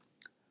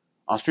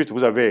 Ensuite,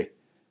 vous avez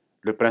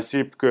le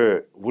principe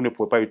que vous ne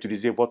pouvez pas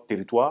utiliser votre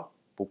territoire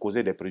pour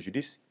causer des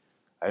préjudices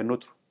à un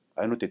autre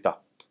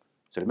État.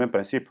 C'est le même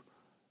principe.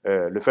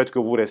 Le fait que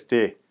vous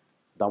restez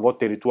dans votre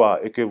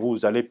territoire et que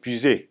vous allez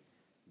puiser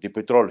du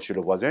pétrole chez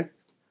le voisin,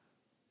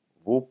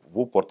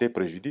 vous portez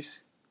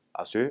préjudice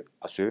à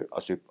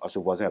ce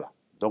voisin-là.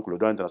 Donc le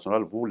droit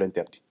international vous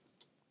l'interdit.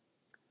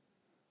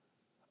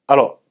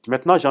 Alors,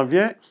 maintenant, j'en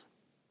viens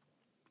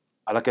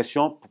à la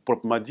question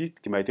proprement dite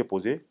qui m'a été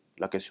posée,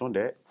 la question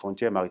des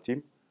frontières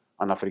maritimes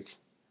en Afrique.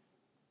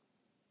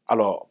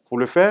 Alors, pour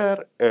le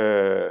faire,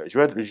 je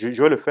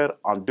vais le faire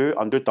en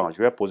deux temps.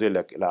 Je vais poser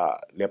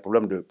les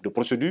problèmes de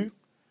procédure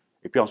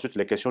et puis ensuite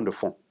les questions de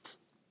fond.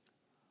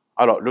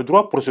 Alors, le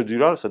droit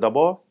procédural, c'est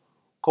d'abord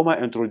comment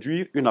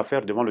introduire une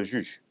affaire devant le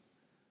juge.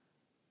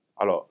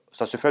 Alors,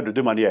 ça se fait de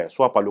deux manières,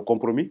 soit par le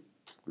compromis.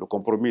 Le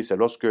compromis, c'est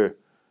lorsque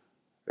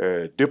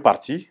deux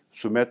parties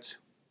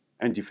soumettent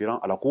un différend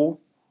à la cour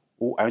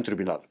ou à un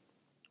tribunal.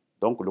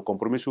 Donc, le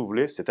compromis, si vous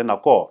voulez, c'est un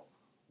accord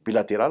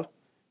bilatéral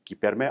qui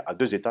permet à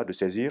deux États de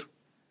saisir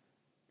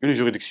une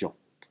juridiction.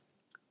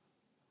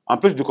 En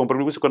plus du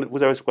compromis,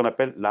 vous avez ce qu'on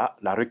appelle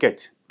la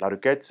requête. La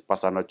requête, par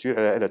sa nature,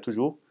 elle est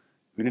toujours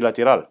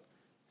unilatérale.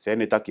 C'est un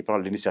État qui prend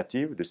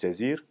l'initiative de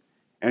saisir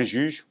un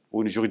juge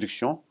ou une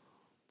juridiction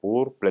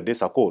pour plaider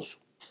sa cause.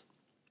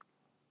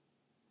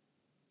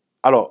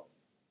 Alors,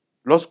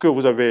 lorsque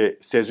vous avez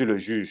saisi le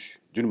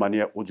juge d'une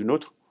manière ou d'une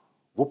autre,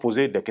 vous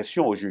posez des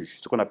questions au juge,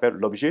 ce qu'on appelle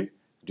l'objet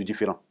du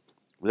différend.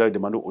 Vous allez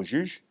demander au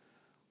juge,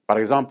 par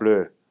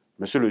exemple,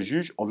 monsieur le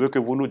juge, on veut que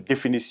vous nous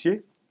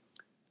définissiez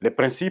les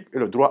principes et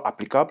le droit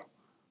applicable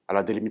à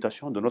la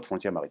délimitation de notre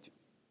frontière maritime.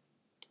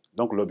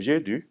 Donc l'objet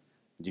du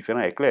différend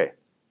est clair.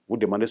 Vous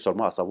demandez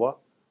seulement à savoir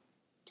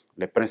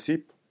les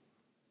principes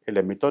et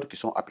les méthodes qui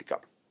sont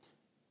applicables.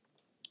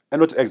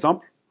 Un autre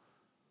exemple,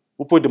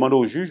 vous pouvez demander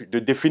au juge de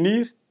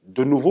définir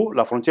de nouveau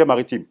la frontière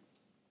maritime.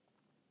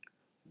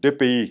 Deux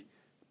pays,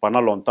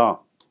 pendant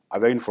longtemps,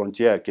 avaient une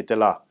frontière qui était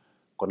là,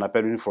 qu'on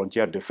appelle une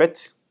frontière de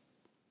fait,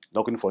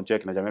 donc une frontière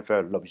qui n'a jamais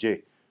fait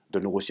l'objet de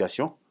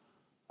négociations.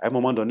 À un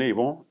moment donné, ils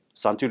vont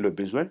sentir le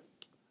besoin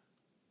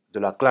de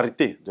la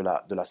clarité, de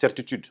la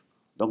certitude.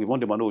 Donc ils vont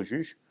demander au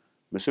juge,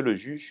 monsieur le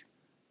juge,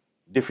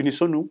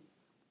 définissons-nous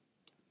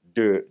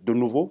de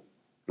nouveau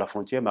la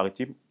frontière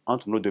maritime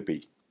entre nos deux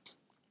pays.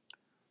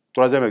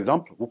 Troisième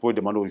exemple, vous pouvez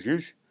demander au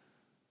juge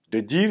de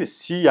dire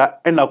s'il y a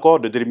un accord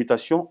de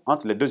délimitation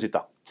entre les deux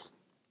États.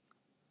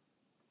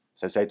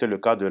 Ça a été le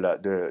cas de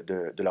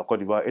la Côte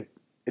d'Ivoire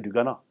et du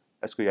Ghana.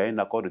 Est-ce qu'il y a un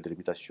accord de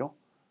délimitation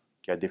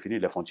qui a défini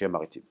les frontières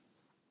maritimes?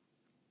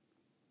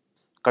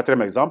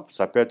 Quatrième exemple,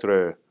 ça peut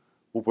être,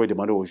 vous pouvez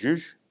demander au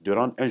juge de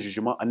rendre un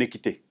jugement en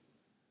équité.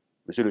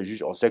 Monsieur le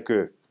juge, on sait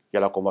qu'il y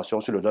a la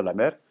Convention sur le droit de la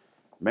mer,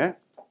 mais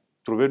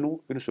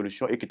trouvez-nous une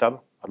solution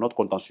équitable à notre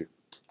contentieux.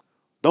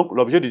 Donc,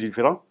 l'objet du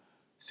différend,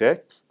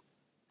 c'est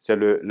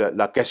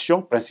la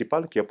question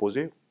principale qui est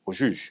posée au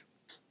juge.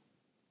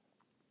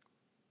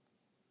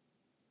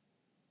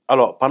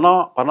 Alors,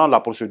 pendant la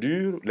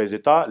procédure, les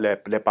États,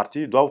 les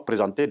parties doivent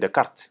présenter des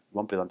cartes. Ils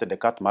vont présenter des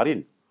cartes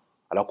marines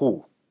à la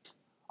Cour.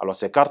 Alors,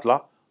 ces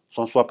cartes-là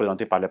sont soit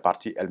présentées par les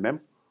parties elles-mêmes,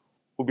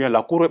 ou bien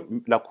la Cour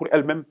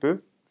elle-même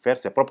peut faire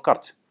ses propres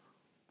cartes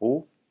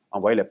pour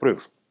envoyer les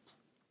preuves.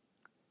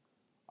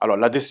 Alors,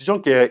 la décision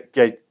qui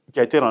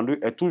a été rendue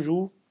est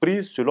toujours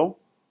prise selon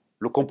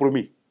le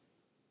compromis,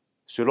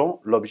 selon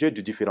l'objet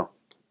du différend.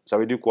 Ça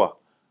veut dire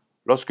quoi?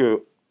 Lorsque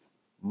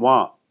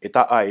moi,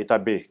 État A et État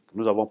B,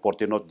 nous avons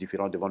porté notre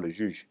différend devant le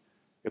juge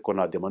et qu'on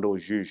a demandé au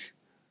juge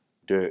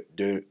de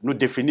nous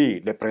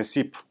définir les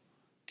principes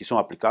qui sont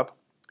applicables,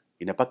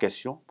 il n'est pas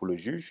question pour le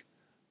juge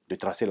de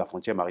tracer la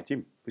frontière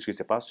maritime, puisque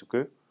ce n'est pas ce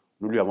que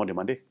nous lui avons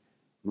demandé.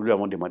 Nous lui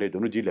avons demandé de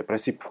nous dire les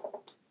principes.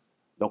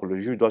 Donc le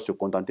juge doit se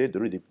contenter de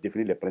nous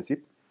définir les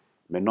principes,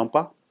 mais non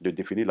pas de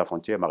définir la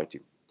frontière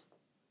maritime.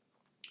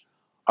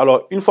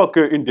 Alors, une fois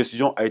qu'une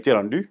décision a été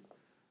rendue,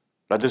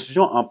 la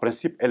décision, en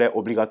principe, elle est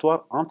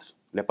obligatoire entre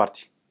les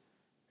parties.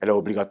 Elle est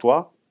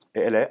obligatoire et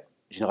elle est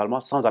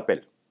généralement sans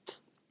appel.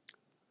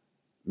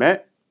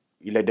 Mais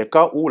il y a des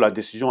cas où la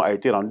décision a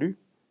été rendue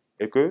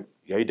et qu'il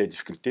y a eu des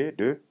difficultés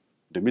de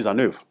mise en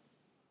œuvre.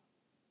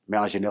 Mais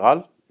en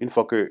général, une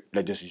fois que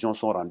les décisions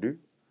sont rendues,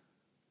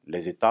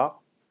 les États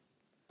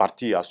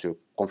partis à ce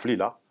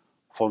conflit-là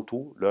font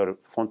tous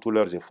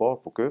leurs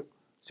efforts pour que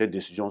ces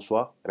décisions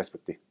soient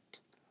respectées.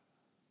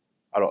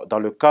 Alors, dans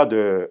le cas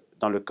de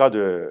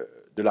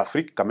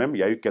l'Afrique, quand même, il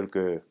y a eu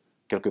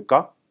quelques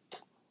cas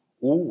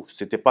où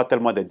ce n'était pas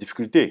tellement des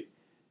difficultés,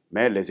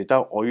 mais les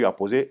États ont eu à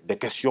poser des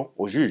questions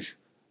aux juges,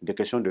 des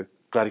questions de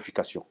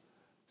clarification.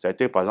 Ça a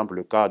été par exemple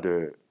le cas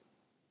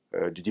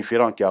du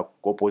différend qui a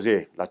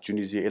opposé la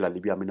Tunisie et la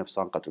Libye en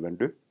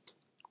 1982,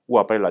 où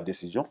après la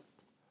décision,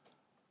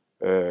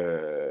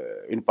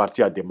 une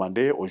partie a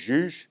demandé au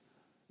juge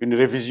une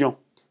révision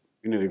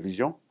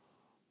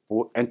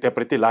pour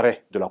interpréter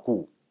l'arrêt de la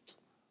Cour.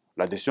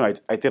 La décision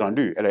a été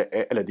rendue,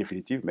 elle est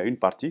définitive, mais une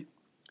partie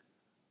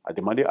a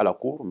demandé à la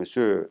Cour,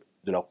 monsieur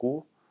de la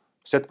Cour,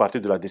 cette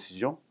partie de la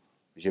décision,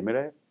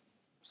 j'aimerais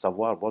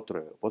savoir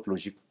votre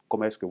logique.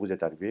 Comment est-ce que vous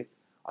êtes arrivé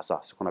à ça,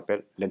 ce qu'on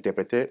appelle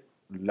l'interpréter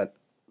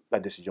la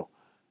décision.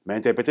 Mais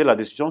interpréter la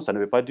décision, ça ne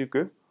veut pas dire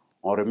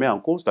qu'on remet en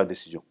cause la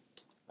décision.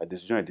 La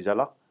décision est déjà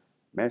là,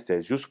 mais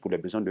c'est juste pour les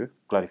besoins de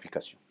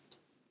clarification.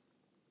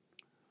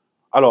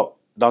 Alors,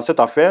 dans cette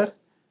affaire,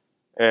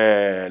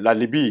 la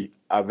Libye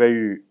avait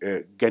eu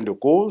gain de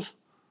cause,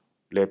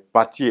 les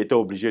partis étaient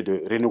obligés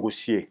de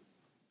renégocier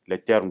les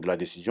termes de la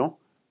décision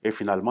et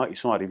finalement, ils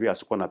sont arrivés à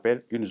ce qu'on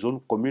appelle une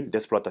zone commune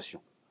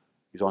d'exploitation.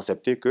 Ils ont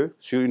accepté que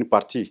sur une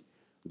partie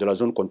de la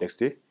zone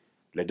contestée,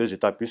 les deux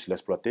États puissent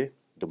l'exploiter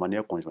de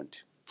manière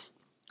conjointe.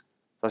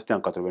 Ça, c'était en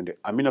 1982.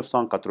 En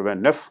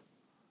 1989,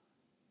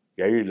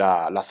 il y a eu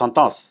la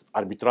sentence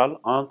arbitrale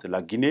entre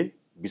la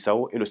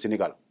Guinée-Bissau et le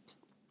Sénégal.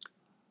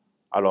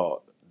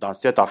 Alors, dans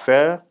cette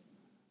affaire,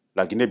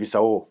 la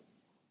Guinée-Bissau,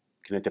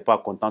 qui n'était pas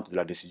contente de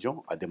la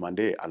décision, a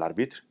demandé à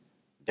l'arbitre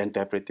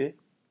d'interpréter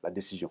la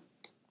décision.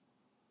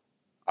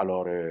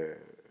 Alors,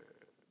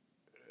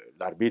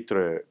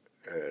 l'arbitre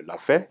l'a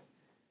fait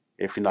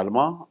et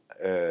finalement,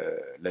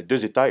 les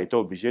deux États étaient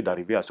obligés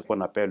d'arriver à ce qu'on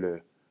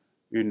appelle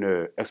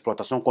une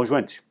exploitation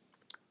conjointe.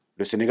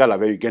 Le Sénégal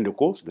avait eu gain de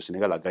cause, le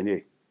Sénégal a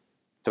gagné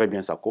très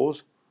bien sa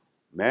cause,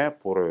 mais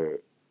pour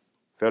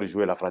faire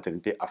jouer la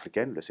fraternité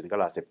africaine, le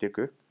Sénégal a accepté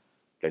que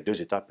les deux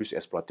États puissent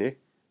exploiter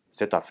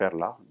cette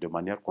affaire-là de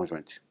manière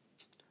conjointe.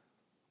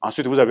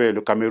 Ensuite, vous avez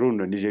le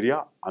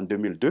Cameroun-Nigeria en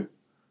 2002,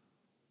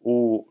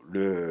 où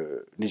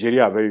le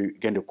Nigeria avait eu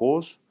gain de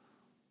cause,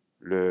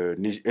 le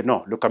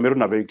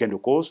Cameroun avait eu gain de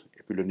cause,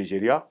 et puis le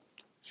Nigeria,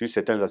 sur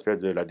certains aspects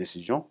de la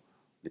décision,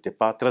 n'était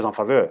pas très en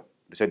faveur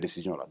de cette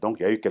décision-là. Donc,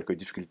 il y a eu quelques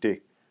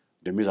difficultés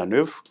de mise en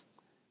œuvre.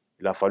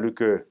 Il a fallu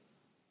que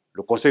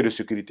le Conseil de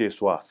sécurité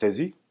soit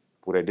saisi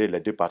pour aider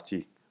les deux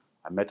parties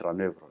à mettre en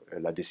œuvre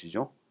la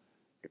décision.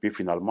 Et puis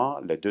finalement,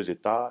 les deux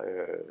États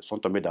sont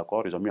tombés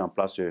d'accord. Ils ont mis en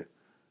place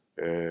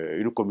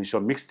une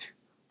commission mixte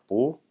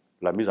pour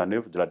la mise en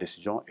œuvre de la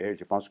décision. Et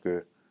je pense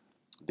que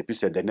depuis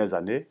ces dernières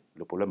années,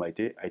 le problème a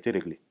été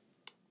réglé.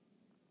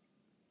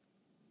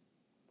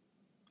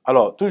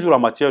 Alors, toujours en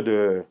matière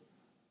de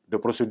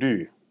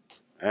procédure,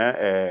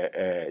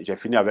 j'ai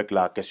fini avec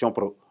la question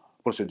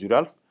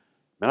procédurale.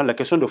 Maintenant, la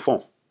question de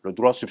fond, le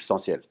droit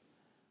substantiel.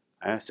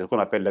 C'est ce qu'on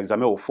appelle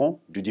l'examen au fond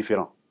du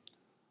différend.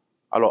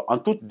 Alors, en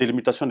toute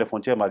délimitation des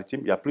frontières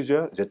maritimes, il y a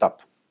plusieurs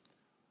étapes.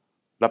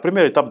 La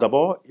première étape,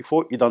 d'abord, il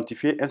faut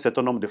identifier un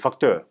certain nombre de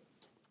facteurs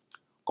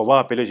qu'on va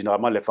appeler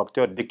généralement les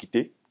facteurs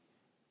d'équité,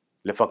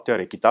 les facteurs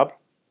équitables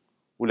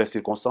ou les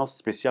circonstances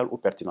spéciales ou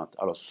pertinentes.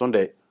 Alors, ce sont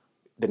des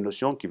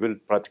notions qui veulent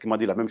pratiquement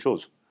dire la même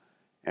chose.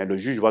 Le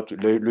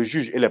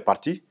juge et les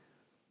parties,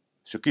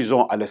 ce qu'ils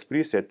ont à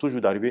l'esprit, c'est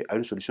toujours d'arriver à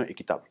une solution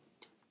équitable.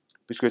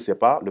 Puisque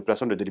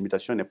l'opération de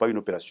délimitation n'est pas une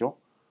opération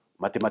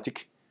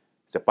mathématique.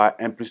 Ce n'est pas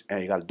 1 plus 1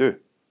 égale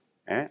 2.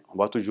 On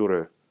va toujours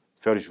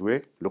faire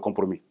jouer le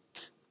compromis.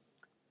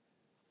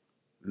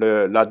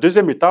 La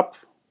deuxième étape,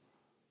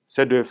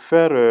 c'est de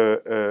faire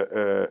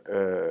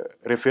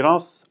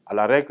référence à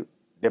la règle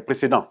des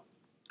précédents.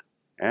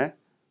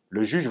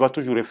 Le juge va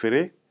toujours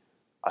référer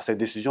à ses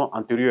décisions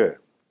antérieures.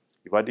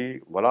 Il va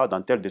dire, voilà,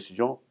 dans telle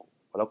décision,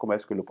 voilà comment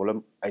est-ce que le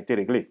problème a été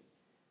réglé.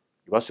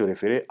 Il va se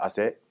référer à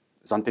ses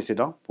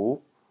antécédents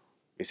pour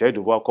essayer de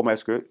voir comment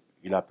est-ce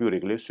qu'il a pu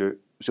régler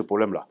ce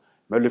problème-là.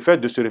 Mais le fait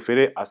de se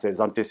référer à ses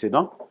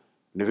antécédents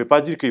ne veut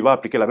pas dire qu'il va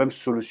appliquer la même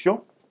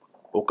solution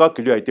au cas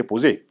qui lui a été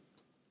posé.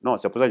 Non,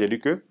 c'est pour ça que j'ai dit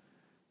que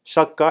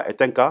chaque cas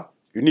est un cas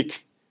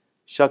unique.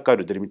 Chaque cas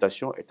de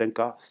délimitation est un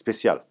cas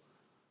spécial.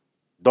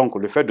 Donc,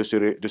 le fait de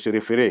se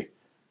référer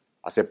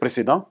à ses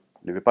précédents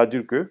ne veut pas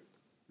dire que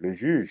le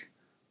juge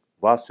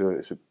va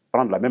se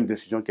prendre la même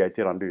décision qui a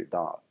été rendue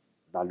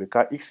dans le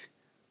cas X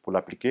pour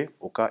l'appliquer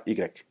au cas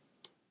Y.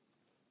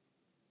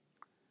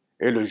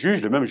 Et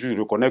le même juge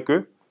reconnaît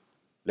que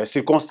les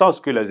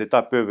circonstances que les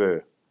États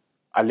peuvent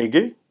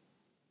alléguer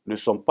ne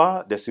sont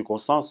pas des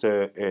circonstances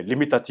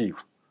limitatives.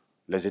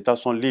 Les États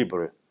sont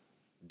libres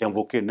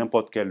d'invoquer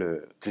n'importe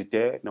quel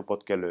critère,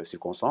 n'importe quelle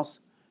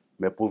circonstance,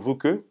 mais pourvu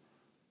que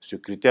ce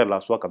critère-là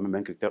soit quand même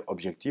un critère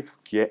objectif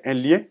qui ait un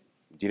lien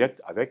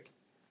direct avec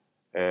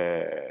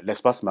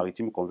l'espace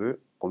maritime qu'on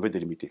veut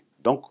délimiter.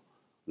 Donc,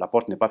 la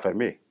porte n'est pas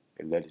fermée.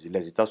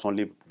 Les États sont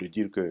libres de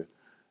dire que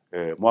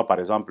moi, par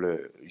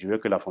exemple, je veux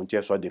que la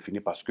frontière soit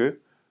définie parce que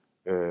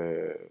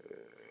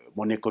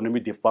mon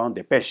économie dépend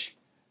des pêches.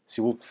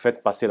 Si vous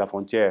faites passer la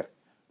frontière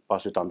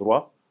par cet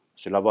endroit,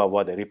 cela va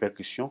avoir des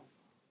répercussions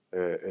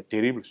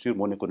terribles sur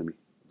mon économie.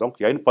 Donc,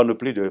 il y a une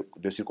panoplie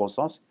de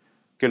circonstances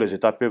que les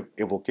États peuvent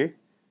évoquer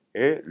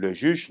et le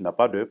juge n'a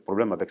pas de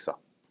problème avec ça.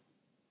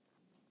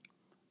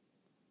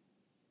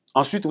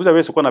 Ensuite, vous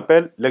avez ce qu'on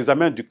appelle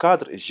l'examen du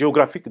cadre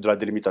géographique de la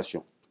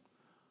délimitation.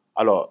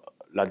 Alors,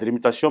 la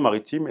délimitation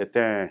maritime est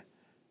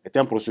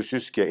un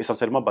processus qui est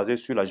essentiellement basé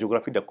sur la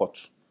géographie des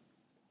côtes.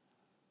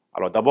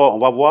 Alors d'abord, on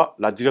va voir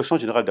la direction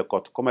générale des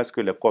côtes. Comment est-ce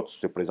que les côtes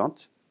se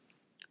présentent?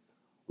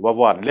 On va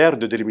voir l'aire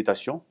de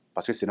délimitation,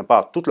 parce que ce n'est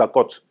pas toute la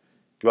côte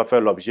qui va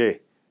faire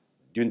l'objet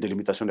d'une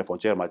délimitation des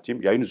frontières maritimes.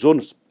 Il y a une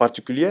zone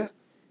particulière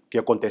qui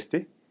est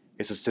contestée,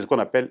 et c'est ce qu'on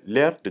appelle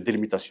l'aire de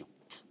délimitation.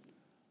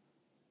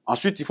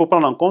 Ensuite, il faut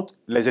prendre en compte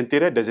les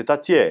intérêts des États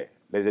tiers,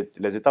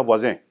 les États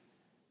voisins.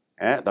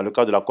 Hein, dans le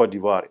cas de la Côte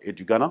d'Ivoire et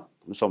du Ghana,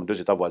 nous sommes deux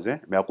États voisins,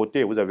 mais à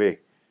côté,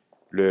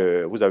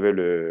 le, vous avez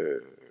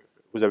le,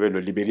 vous avez le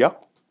Libéria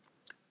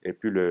et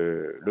puis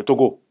le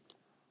Togo.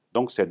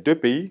 Donc, ces deux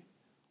pays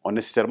ont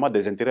nécessairement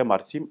des intérêts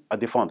maritimes à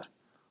défendre.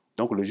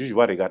 Donc, le juge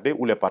va regarder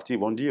où les parties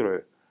vont dire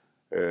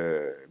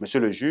Monsieur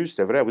le juge,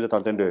 c'est vrai, vous êtes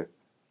en train de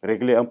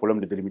régler un problème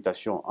de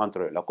délimitation entre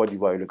la Côte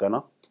d'Ivoire et le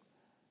Ghana,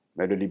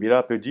 mais le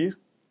Libéria peut dire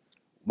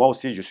moi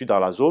aussi, je suis dans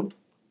la zone,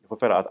 il faut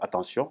faire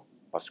attention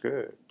parce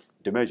que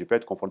demain, je peux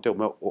être confronté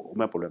au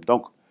même problème.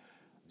 Donc,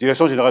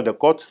 Direction générale des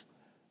côtes,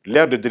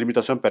 l'aire de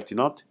délimitation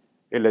pertinente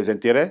et les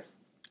intérêts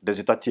des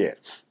États tiers.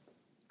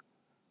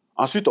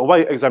 Ensuite, on va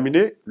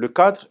examiner le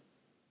cadre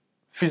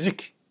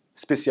physique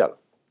spécial.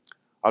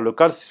 Alors, le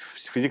cadre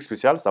physique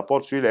spécial, ça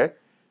porte sur les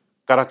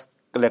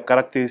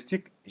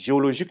caractéristiques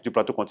géologiques du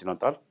plateau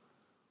continental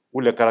ou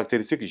les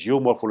caractéristiques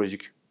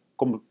géomorphologiques.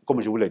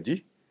 Comme je vous l'ai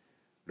dit,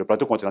 le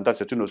plateau continental,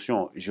 c'est une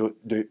notion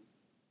de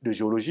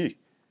géologie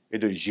et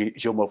de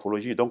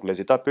géomorphologie. Donc,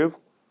 les États peuvent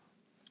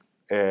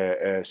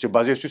se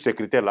baser sur ces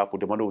critères-là pour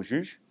demander au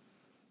juge.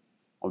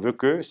 On veut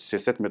que c'est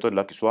cette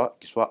méthode-là qui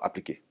soit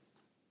appliquée.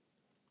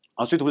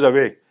 Ensuite, vous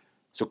avez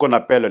ce qu'on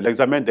appelle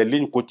l'examen des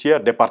lignes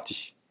côtières des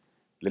parties.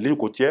 Les lignes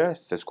côtières,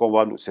 c'est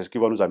ce qui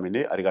va nous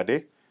amener à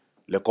regarder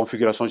les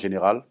configurations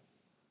générales,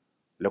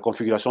 les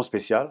configurations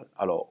spéciales.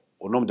 Alors,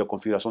 au nombre de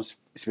configurations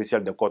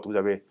spéciales des côtes, vous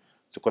avez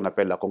ce qu'on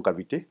appelle la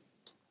concavité.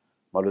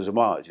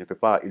 Malheureusement, je ne peux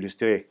pas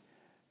illustrer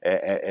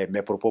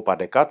mes propos par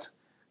des cartes.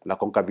 La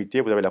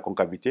concavité, vous avez la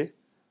concavité,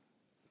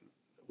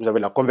 vous avez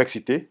la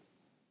convexité,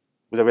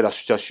 vous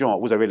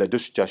avez les deux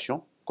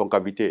situations,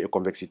 concavité et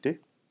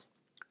convexité.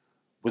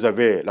 Vous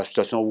avez la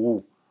situation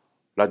où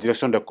la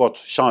direction des côtes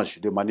change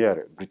de manière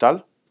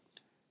brutale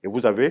et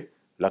vous avez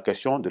la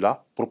question de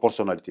la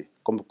proportionnalité.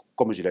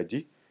 Comme je l'ai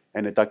dit,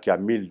 un État qui a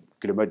 1000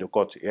 km de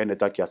côte et un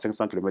État qui a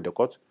 500 km de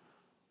côte,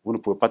 vous ne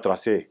pouvez pas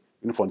tracer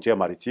une frontière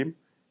maritime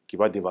qui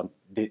va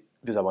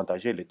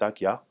désavantager l'État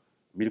qui a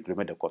 1000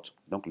 km de côte.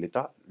 Donc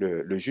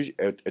le juge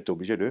est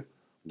obligé de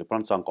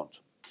prendre ça en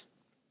compte.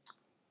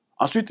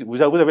 Ensuite,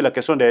 vous avez la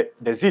question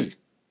des îles.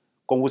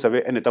 Comme vous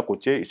savez, un État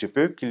côtier, il se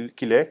peut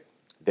qu'il ait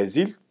des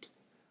îles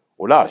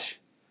au large.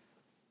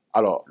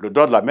 Alors, le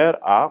droit de la mer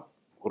a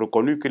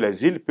reconnu que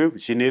les îles peuvent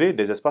générer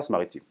des espaces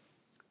maritimes.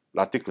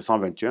 L'article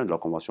 121 de la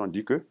Convention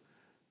dit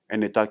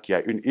qu'un État qui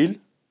a une île,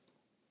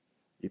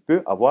 il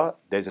peut avoir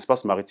des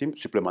espaces maritimes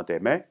supplémentaires,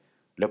 mais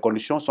les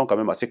conditions sont quand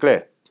même assez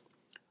claires.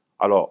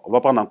 Alors, on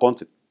va prendre en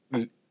compte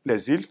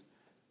les îles,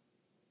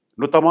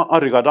 notamment en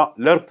regardant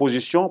leur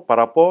position par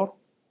rapport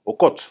aux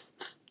côtes.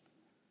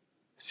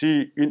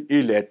 Si une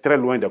île est très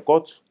loin des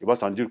côtes, il va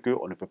sans dire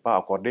qu'on ne peut pas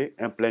accorder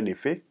un plein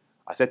effet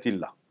à cette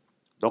île-là.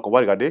 Donc, on va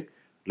regarder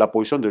la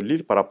position de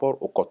l'île par rapport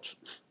aux côtes.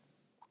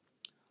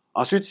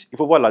 Ensuite, il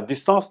faut voir la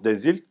distance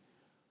des îles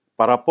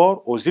par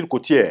rapport aux îles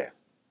côtières.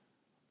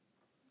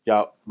 Il y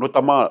a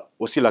notamment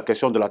aussi la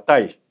question de la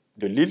taille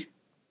de l'île.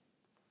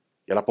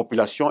 Il y a la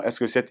population. Est-ce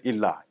que cette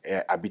île-là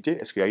est habitée?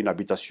 Est-ce qu'il y a une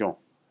habitation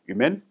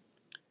humaine?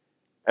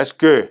 Est-ce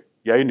qu'il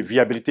y a une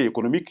viabilité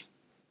économique?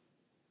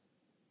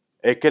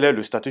 Et quel est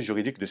le statut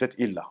juridique de cette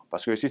île-là?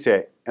 Parce que si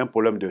c'est un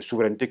problème de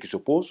souveraineté qui se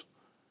pose,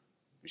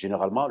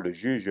 généralement, le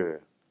juge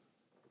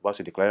va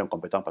se déclarer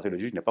incompétent parce que le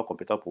juge n'est pas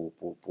compétent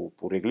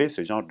pour régler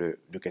ce genre de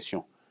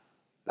questions.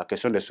 La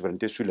question de la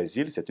souveraineté sur les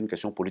îles, c'est une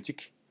question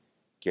politique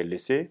qui est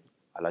laissée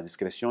à la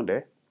discrétion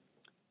des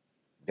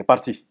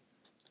parties.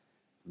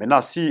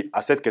 Maintenant, si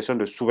à cette question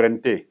de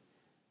souveraineté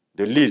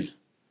de l'île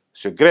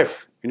se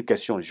greffe une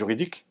question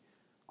juridique,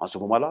 en ce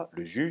moment-là,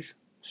 le juge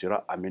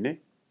sera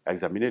amené à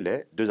examiner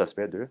les deux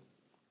aspects de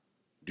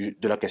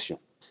la question.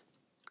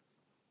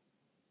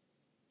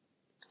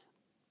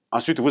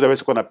 Ensuite, vous avez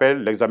ce qu'on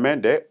appelle l'examen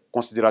des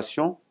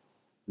considérations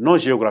non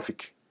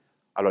géographiques.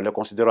 Alors, les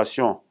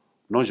considérations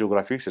non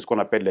géographiques, c'est ce qu'on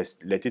appelle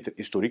les titres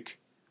historiques,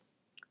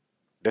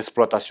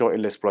 l'exploration et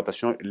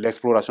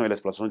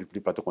l'exploration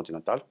du plateau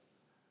continental,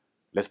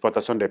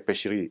 l'exploitation des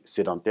pêcheries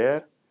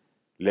sédentaires,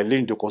 les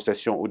lignes de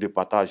concession ou de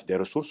partage des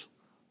ressources.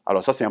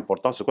 Alors ça, c'est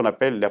important, ce qu'on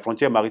appelle les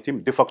frontières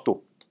maritimes de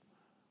facto.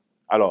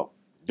 Alors,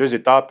 deux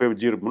États peuvent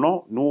dire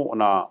non, nous,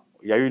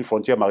 il y a eu une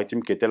frontière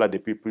maritime qui était là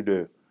depuis plus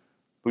de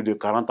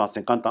 40 ans,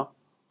 50 ans.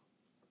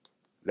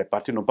 Les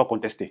parties n'ont pas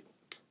contesté.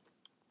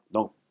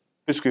 Donc,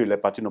 puisque les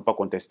parties n'ont pas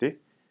contesté,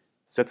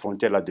 cette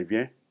frontière-là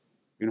devient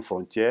une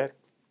frontière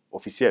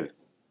officielle.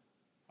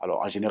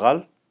 Alors, en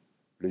général,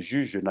 le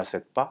juge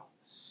n'accepte pas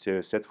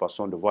cette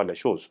façon de voir les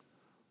choses.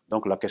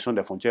 Donc, la question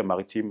des frontières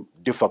maritimes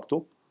de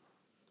facto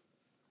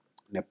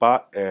n'est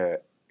pas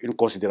une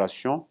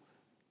considération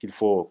qu'il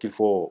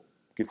faut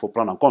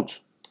prendre en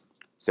compte.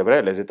 C'est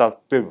vrai, les États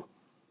peuvent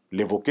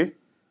l'évoquer,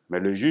 mais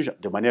le juge,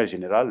 de manière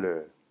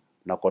générale,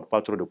 n'accorde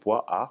pas trop de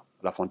poids à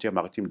la frontière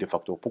maritime de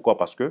facto. Pourquoi?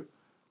 Parce qu'il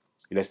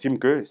estime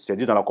que c'est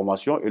dit dans la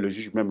Convention, et le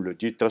juge même le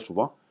dit très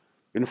souvent,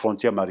 une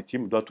frontière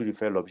maritime doit toujours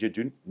faire l'objet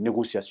d'une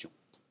négociation.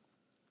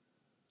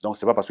 Donc,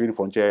 ce n'est pas parce qu'une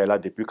frontière est là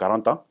depuis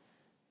 40 ans,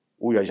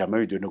 où il n'y a jamais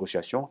eu de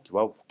négociation,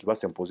 qui va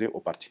s'imposer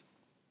aux parties.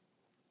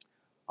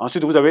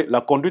 Ensuite, vous avez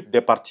la conduite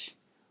des parties.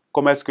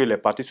 Comment est-ce que les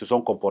parties se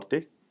sont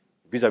comportées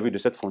vis-à-vis de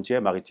cette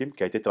frontière maritime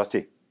qui a été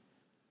tracée.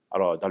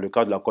 Alors, dans le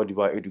cas de la Côte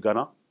d'Ivoire et du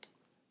Ghana,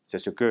 c'est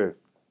ce que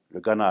le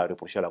Ghana a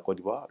reproché à la Côte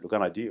d'Ivoire. Le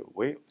Ghana a dit,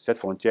 oui, cette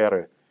frontière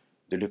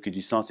de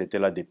l'équidistance était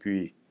là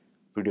depuis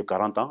plus de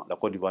 40 ans. La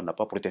Côte d'Ivoire n'a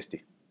pas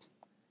protesté.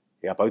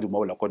 Et à partir du moment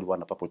où la Côte d'Ivoire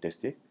n'a pas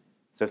protesté,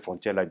 cette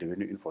frontière-là est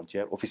devenue une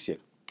frontière officielle.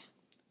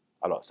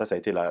 Alors, ça a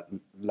été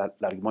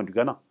l'argument du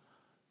Ghana.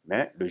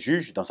 Mais le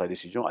juge, dans sa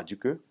décision, a dit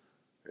que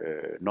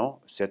non,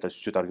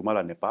 cet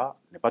argument-là n'est pas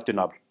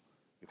tenable.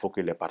 Il faut que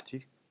les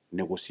parties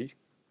négocient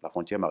la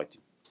frontière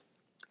maritime.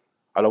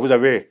 Alors, vous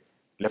avez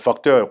les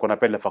facteurs qu'on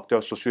appelle les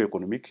facteurs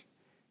socio-économiques.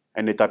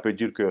 Un État peut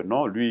dire que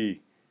non,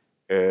 lui,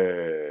 il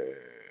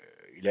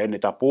est un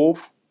État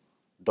pauvre,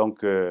 donc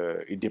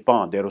il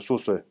dépend des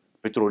ressources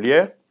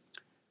pétrolières.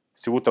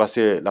 Si vous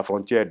tracez la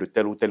frontière de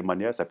telle ou telle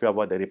manière, ça peut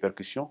avoir des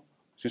répercussions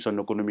sur son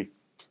économie.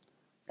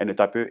 Un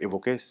État peut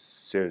évoquer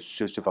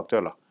ce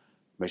facteur-là.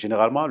 Mais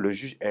généralement, le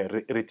juge est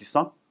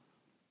réticent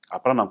à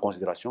prendre en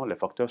considération les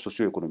facteurs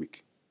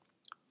socio-économiques.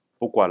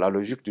 Pourquoi? La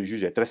logique du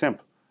juge est très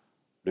simple.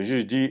 Le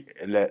juge dit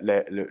que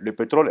le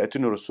pétrole est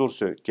une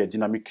ressource qui est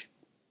dynamique.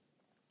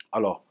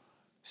 Alors,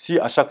 si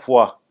à chaque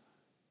fois,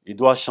 il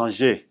doit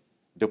changer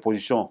de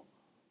position,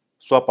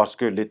 soit parce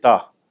que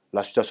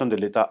la situation de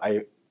l'État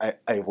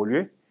a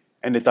évolué,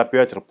 un État peut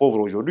être pauvre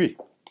aujourd'hui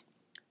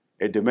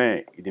et demain,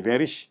 il devient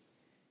riche.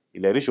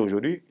 Il est riche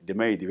aujourd'hui,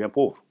 demain, il devient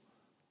pauvre.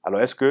 Alors,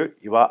 est-ce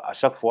qu'il va à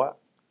chaque fois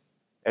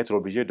être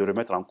obligé de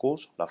remettre en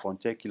cause la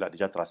frontière qu'il a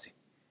déjà tracée?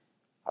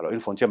 Alors, une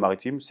frontière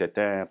maritime, c'est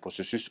un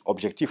processus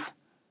objectif.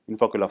 Une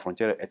fois que la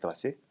frontière est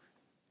tracée,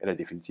 elle est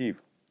définitive,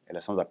 elle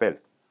est sans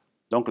appel.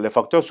 Donc, les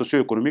facteurs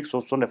socio-économiques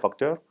sont des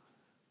facteurs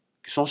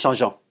qui sont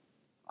changeants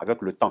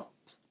avec le temps.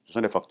 Ce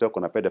sont des facteurs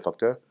qu'on appelle des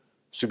facteurs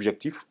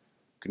subjectifs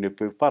qui ne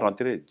peuvent pas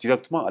rentrer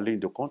directement en ligne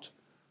de compte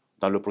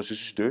dans le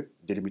processus de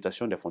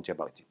délimitation des frontières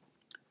maritimes.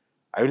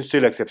 À une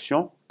seule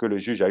exception que le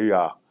juge a eu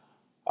à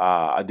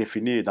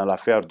définir dans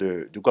l'affaire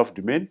du golfe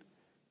du Maine,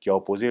 qui a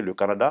opposé le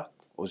Canada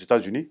aux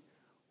États-Unis,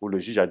 où le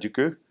juge a dit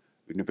qu'il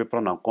ne peut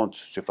prendre en compte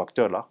ce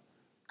facteur-là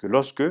que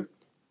lorsque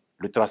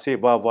le tracé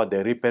va avoir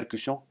des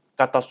répercussions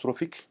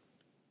catastrophiques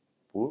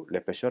pour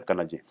les pêcheurs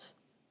canadiens.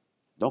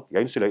 Donc, il y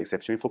a une seule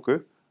exception, il faut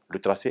que le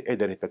tracé ait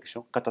des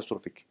répercussions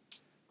catastrophiques.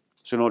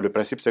 Sinon, le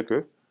principe, c'est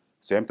que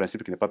c'est un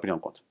principe qui n'est pas pris en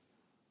compte.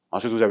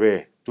 Ensuite, vous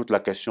avez toute la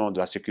question de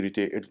la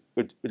sécurité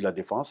et de la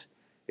défense,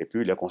 et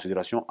puis les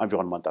considérations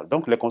environnementales.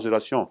 Donc, les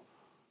considérations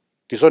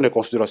qui sont des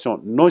considérations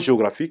non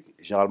géographiques,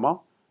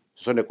 généralement,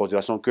 ce sont des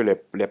considérations que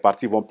les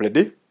parties vont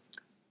plaider,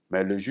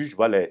 mais le juge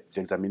va les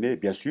examiner,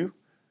 bien sûr,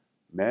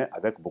 mais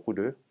avec beaucoup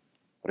de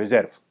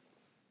réserve.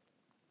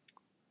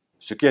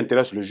 Ce qui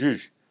intéresse le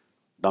juge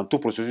dans tout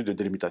processus de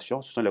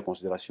délimitation, ce sont les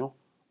considérations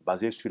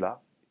basées sur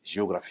la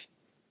géographie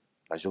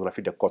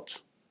des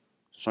côtes.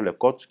 Ce sont les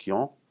côtes qui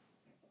ont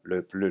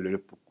le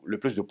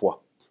plus de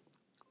poids.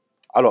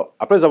 Alors,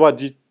 après avoir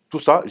dit tout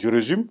ça, je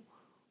résume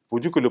pour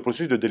dire que le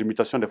processus de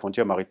délimitation des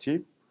frontières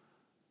maritimes,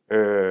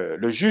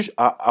 le juge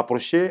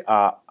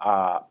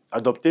a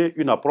adopté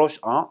une approche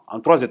en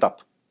 3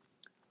 étapes.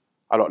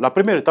 Alors, la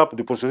première étape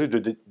du processus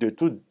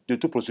de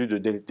tout processus de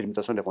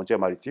délimitation des frontières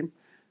maritimes,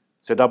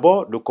 c'est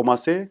d'abord de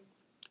commencer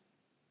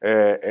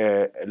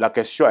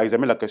à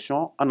examiner la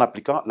question en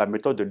appliquant la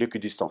méthode de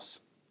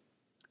l'équidistance.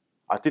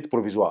 À titre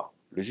provisoire,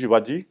 le juge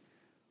va dire,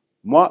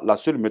 moi, la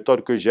seule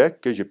méthode que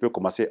je peux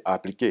commencer à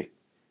appliquer,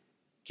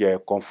 qui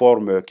est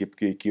conforme,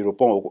 qui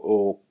répond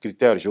aux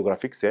critères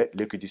géographiques, c'est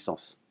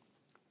l'équidistance.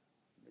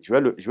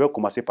 Je vais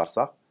commencer par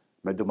ça,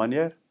 mais de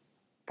manière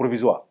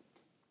provisoire.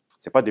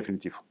 Ce n'est pas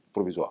définitif,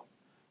 provisoire.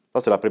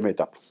 Ça, c'est la première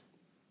étape.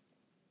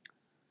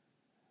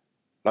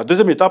 La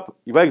deuxième étape,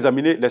 il va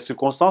examiner les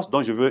circonstances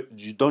dont je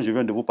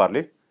viens de vous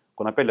parler,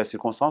 qu'on appelle les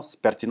circonstances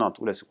pertinentes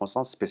ou les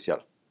circonstances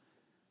spéciales.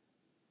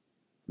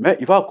 Mais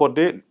il va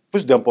accorder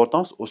plus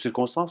d'importance aux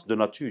circonstances de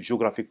nature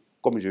géographique,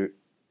 comme j'ai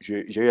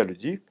eu à le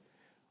dire,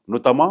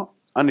 notamment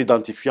en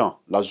identifiant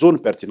la zone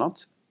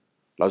pertinente,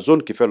 la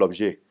zone qui fait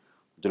l'objet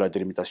de la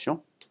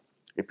délimitation,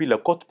 et puis les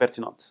côtes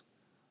pertinentes.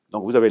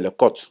 Donc vous avez les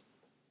côtes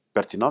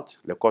pertinentes,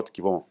 les côtes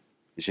qui vont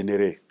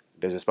générer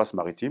des espaces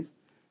maritimes,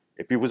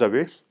 et puis vous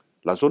avez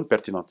la zone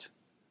pertinente.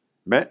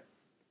 Mais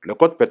les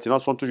côtes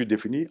pertinentes sont toujours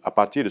définies à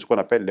partir de ce qu'on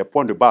appelle les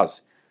points de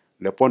base.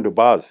 Les points de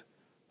base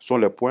sont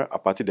les points à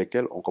partir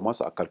desquels on commence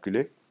à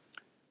calculer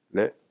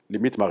les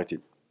limites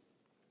maritimes.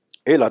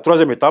 Et la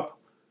troisième étape,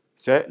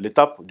 c'est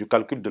l'étape du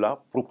calcul de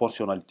la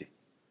proportionnalité.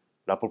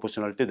 La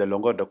proportionnalité des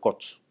longueurs de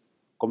côte.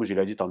 Comme je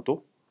l'ai dit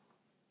tantôt,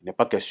 il n'est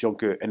pas question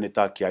qu'un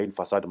État qui a une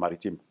façade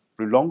maritime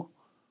plus longue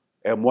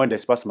ait moins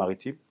d'espace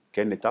maritime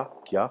qu'un État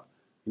qui a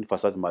une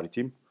façade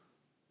maritime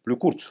plus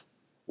courte,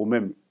 ou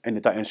même un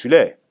État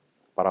insulaire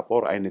par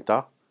rapport à un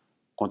État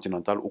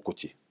continental ou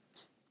côtier.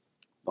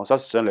 Donc ça,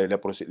 ce sont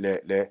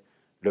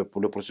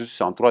le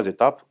processus en 3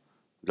 étapes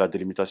de la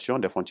délimitation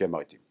des frontières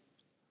maritimes.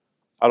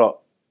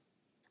 Alors,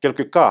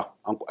 quelques cas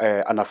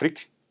en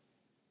Afrique,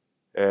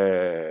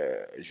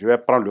 je vais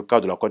prendre le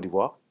cas de la Côte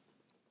d'Ivoire.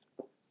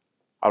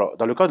 Alors,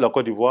 dans le cas de la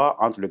Côte d'Ivoire,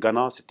 entre le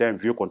Ghana, c'était un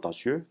vieux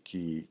contentieux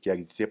qui a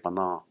existé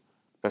pendant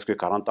presque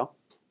 40 ans.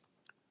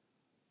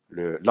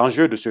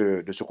 L'enjeu de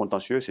ce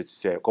contentieux,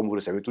 comme vous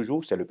le savez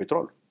toujours, c'est le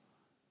pétrole.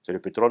 C'est le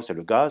pétrole, c'est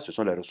le gaz, ce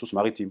sont les ressources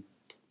maritimes.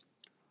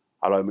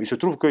 Alors, il se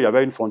trouve qu'il y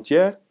avait une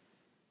frontière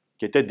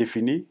qui était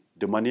définie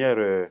de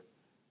manière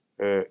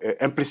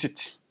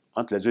implicite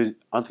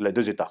entre les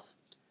deux États.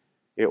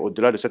 Et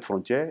au-delà de cette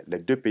frontière, les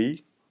deux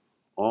pays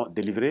ont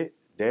délivré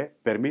des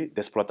permis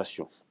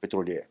d'exploitation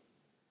pétrolière,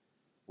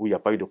 où il n'y a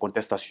pas eu de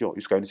contestation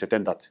jusqu'à une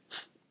certaine date.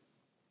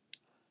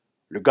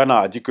 Le Ghana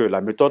a dit que la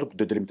méthode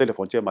de délimiter les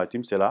frontières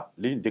maritimes, c'est la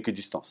ligne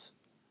d'équidistance.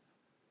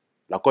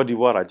 La Côte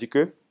d'Ivoire a dit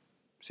que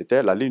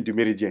c'était la ligne du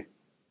méridien.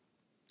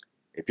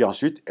 Et puis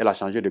ensuite, elle a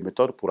changé de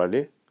méthode pour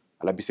aller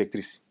à la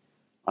bissectrice,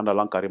 en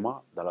allant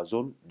carrément dans la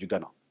zone du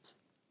Ghana.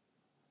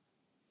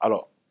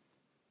 Alors,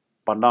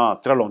 pendant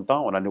très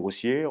longtemps, on a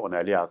négocié, on est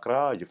allé à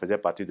Accra, je faisais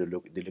partie de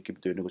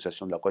l'équipe de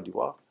négociation de la Côte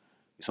d'Ivoire.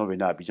 Ils sont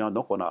venus à Abidjan,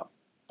 donc on a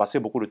passé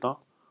beaucoup de temps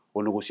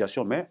aux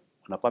négociations, mais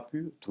on n'a pas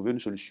pu trouver une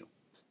solution.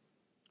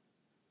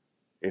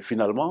 Et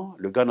finalement,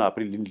 le Ghana a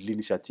pris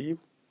l'initiative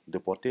de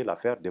porter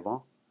l'affaire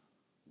devant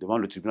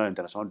le tribunal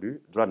international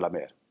du droit de la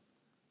mer,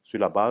 sur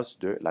la base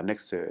de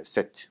l'annexe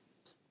 7.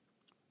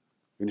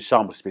 Une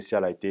chambre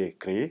spéciale a été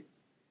créée,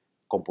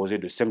 composée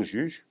de 5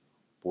 juges,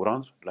 pour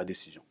rendre la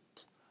décision.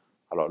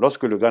 Alors,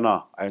 lorsque le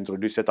Ghana a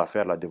introduit cette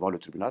affaire-là devant le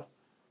tribunal,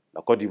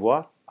 la Côte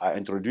d'Ivoire a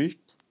introduit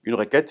une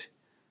requête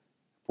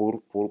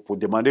pour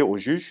demander au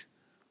juge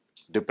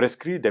de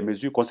prescrire des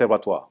mesures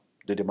conservatoires,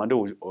 de demander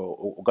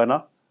au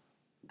Ghana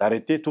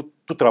d'arrêter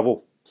tous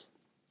travaux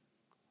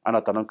en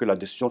attendant que la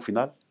décision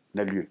finale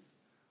n'ait lieu.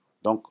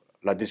 Donc,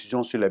 la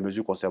décision sur les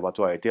mesures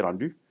conservatoires a été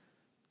rendue.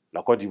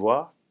 La Côte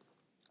d'Ivoire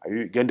a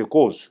eu gain de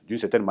cause, d'une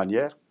certaine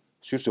manière,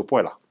 sur ce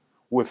point-là,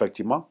 où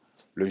effectivement,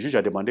 le juge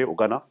a demandé au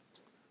Ghana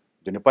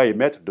de ne pas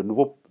émettre de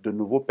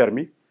nouveaux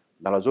permis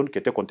dans la zone qui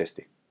était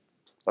contestée.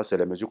 Ça, c'est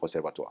les mesures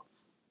conservatoires.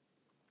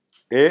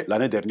 Et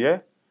l'année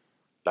dernière,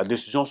 la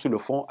décision sur le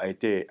fond a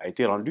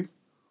été rendue,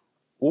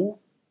 où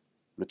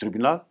le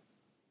tribunal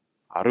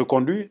a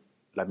reconduit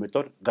la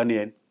méthode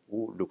ghanéenne,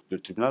 où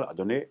le tribunal a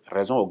donné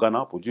raison au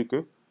Ghana pour dire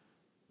que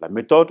la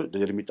méthode de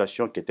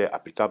délimitation qui était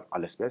applicable à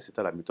l'espèce,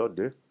 c'était la méthode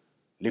de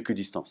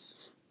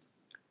l'équidistance.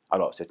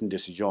 Alors, c'est une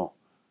décision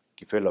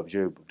qui fait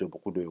l'objet de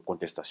beaucoup de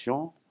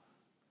contestations.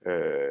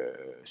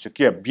 Ce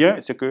qui est bien,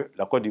 c'est que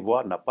la Côte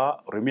d'Ivoire n'a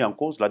pas remis en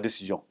cause la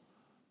décision.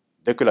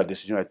 Dès que la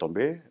décision est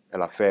tombée,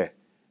 elle a fait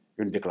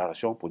une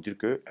déclaration pour dire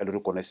qu'elle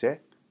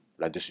reconnaissait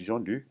la décision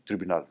du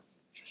tribunal.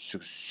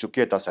 Ce qui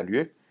est à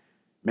saluer,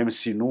 même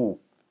si nous,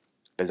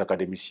 les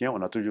académiciens,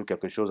 on a toujours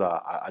quelque chose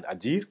à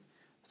dire,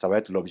 ça va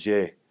être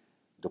l'objet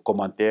de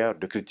commentaires,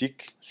 de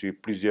critiques sur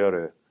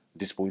plusieurs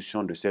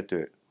dispositions de cette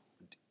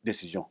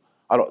décision.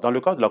 Alors, dans le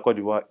cas de la Côte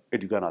d'Ivoire et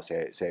du Ghana,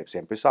 c'est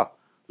un peu ça.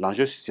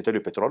 L'enjeu, c'était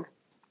le pétrole.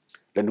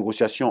 Les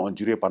négociations ont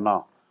duré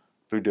pendant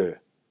plus de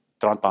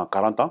 30 ans,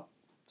 40 ans.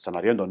 Ça n'a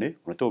rien donné.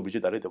 On était obligé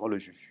d'aller devant le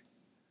juge.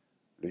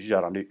 Le juge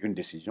a rendu une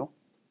décision.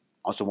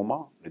 En ce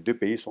moment, les deux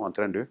pays sont en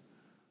train de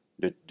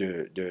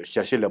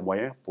chercher les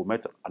moyens pour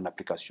mettre en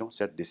application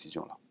cette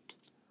décision-là.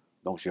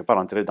 Donc, je ne vais pas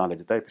rentrer dans les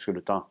détails puisque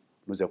le temps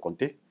nous est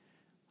compté.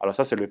 Alors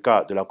ça, c'est le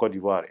cas de la Côte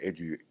d'Ivoire et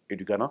du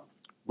Ghana.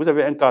 Vous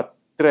avez un cas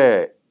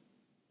très,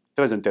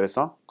 très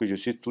intéressant que je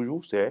cite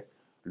toujours, c'est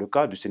le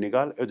cas du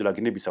Sénégal et de la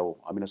Guinée-Bissau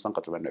en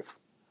 1989.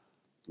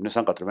 En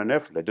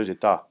 1989, les deux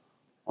États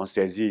ont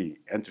saisi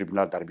un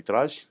tribunal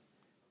d'arbitrage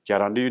qui a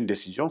rendu une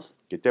décision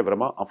qui était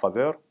vraiment en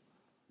faveur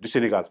du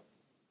Sénégal.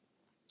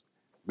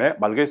 Mais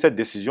malgré cette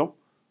décision,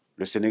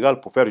 le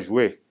Sénégal, pour faire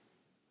jouer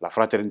la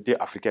fraternité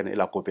africaine et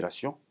la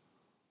coopération,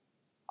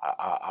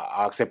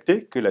 a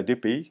accepté que les deux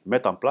pays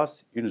mettent en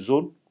place une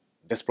zone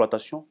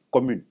d'exploitation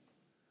commune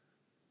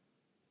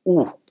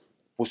où,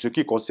 pour ce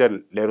qui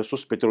concerne les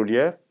ressources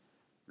pétrolières,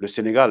 le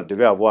Sénégal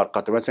devait avoir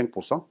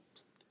 85%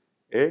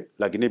 et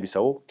la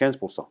Guinée-Bissau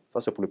 15%.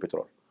 Ça, c'est pour le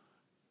pétrole.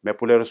 Mais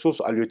pour les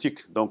ressources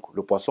halieutiques, donc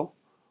le poisson,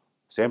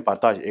 c'est un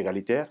partage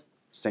égalitaire,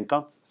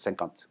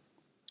 50-50.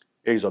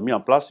 Et ils ont mis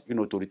en place une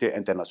autorité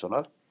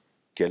internationale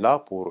qui est là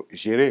pour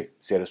gérer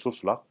ces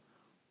ressources-là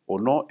au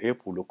nom et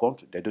pour le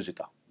compte des deux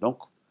États.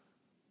 Donc,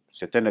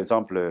 c'est un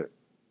exemple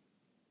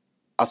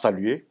à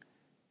saluer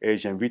et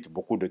j'invite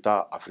beaucoup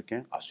d'États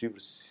africains à suivre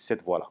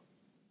cette voie-là.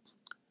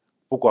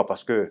 Pourquoi?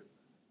 Parce qu'elle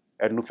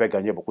nous fait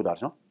gagner beaucoup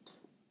d'argent.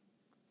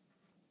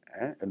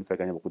 Elle nous fait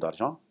gagner beaucoup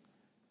d'argent.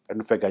 Elle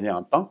nous fait gagner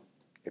en temps.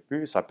 Et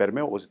puis, ça permet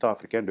aux États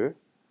africains de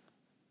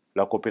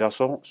la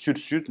coopération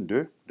sud-sud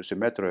de se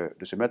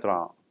mettre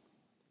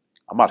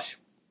en marche.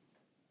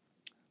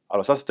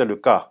 Alors ça, c'était le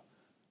cas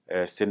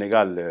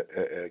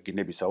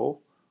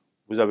Sénégal-Guinée-Bissau.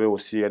 Vous avez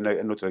aussi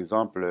un autre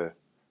exemple,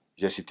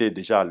 j'ai cité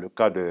déjà le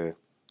cas de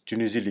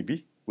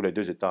Tunisie-Libye, où les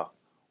deux États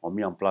ont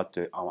mis en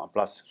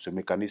place ce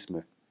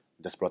mécanisme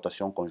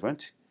d'exploitation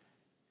conjointe.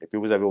 Et puis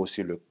vous avez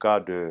aussi le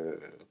cas de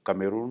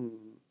Cameroun,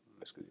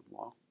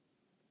 excusez-moi.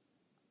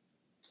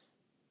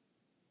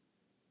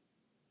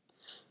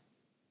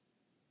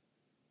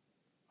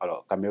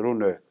 Alors,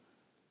 Cameroun,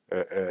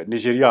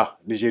 Nigeria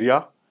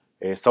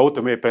et Sao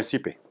Tomé et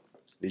Principe.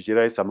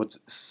 Nigeria et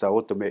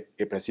Sao Tomé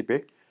et Principe.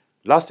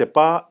 Là, ce n'est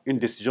pas une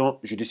décision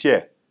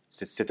judiciaire,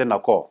 c'est un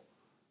accord.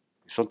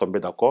 Ils sont tombés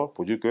d'accord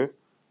pour dire que,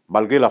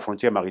 malgré la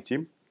frontière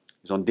maritime,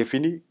 ils ont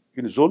défini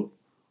une zone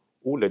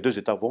où les deux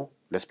États vont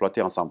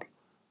l'exploiter ensemble.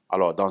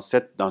 Alors, dans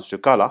ce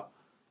cas-là,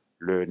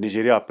 le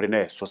Nigeria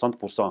prenait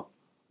 60%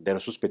 des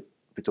ressources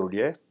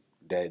pétrolières,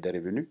 des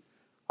revenus,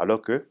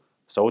 alors que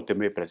Sao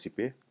Tomé et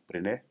Principe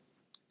prenait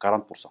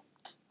 40%.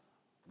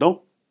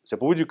 Donc, c'est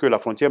pour vous dire que la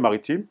frontière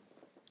maritime,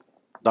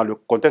 dans le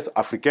contexte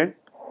africain,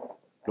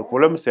 le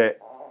problème,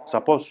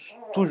 ça pose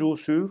toujours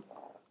sur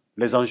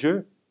les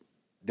enjeux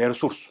des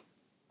ressources,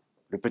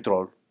 le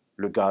pétrole,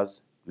 le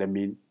gaz, les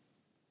mines.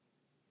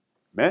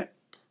 Mais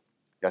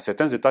il y a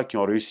certains États qui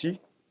ont réussi,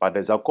 par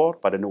des accords,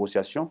 par des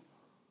négociations,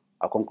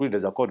 à conclure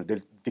des accords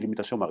de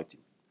délimitation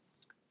maritime.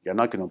 Il y en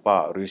a qui n'ont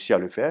pas réussi à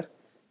le faire.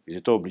 Ils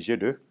étaient obligés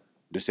de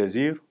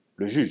saisir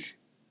le juge.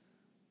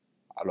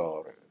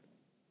 Alors,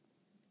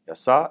 il y a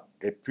ça.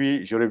 Et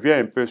puis, je reviens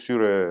un peu sur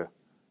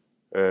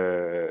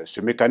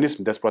ce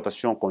mécanisme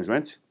d'exploitation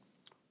conjointe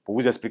pour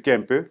vous expliquer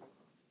un peu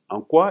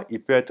en quoi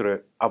il peut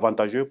être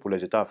avantageux pour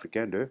les États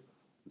africains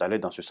d'aller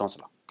dans ce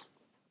sens-là.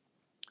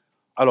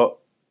 Alors,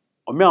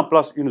 on met en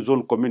place une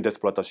zone commune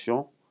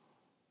d'exploitation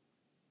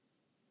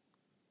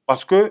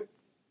parce que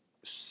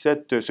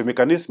ce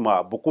mécanisme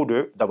a beaucoup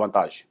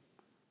d'avantages.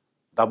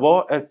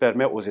 D'abord, elle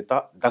permet aux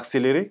États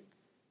d'accélérer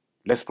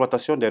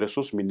l'exploitation des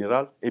ressources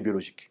minérales et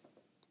biologiques.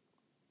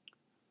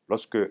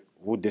 Lorsque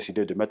vous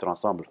décidez de mettre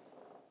ensemble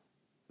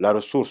la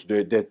ressource,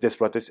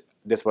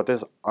 d'exploiter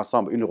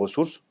ensemble une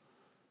ressource,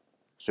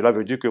 cela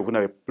veut dire que vous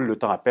n'avez plus le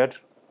temps à perdre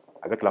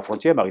avec la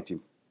frontière maritime.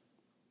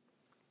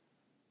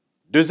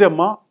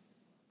 Deuxièmement,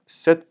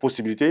 cette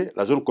possibilité,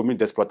 la zone commune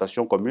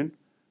d'exploitation commune,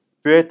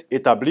 peut être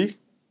établie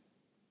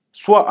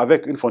soit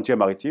avec une frontière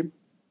maritime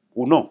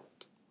ou non.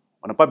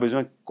 On n'a pas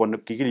besoin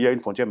qu'il y ait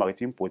une frontière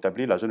maritime pour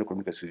établir la zone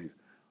économique exclusive.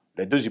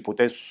 Les deux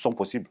hypothèses sont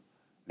possibles.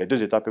 Les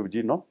deux États peuvent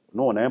dire non,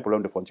 nous on a un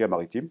problème de frontière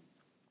maritime,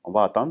 on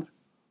va attendre,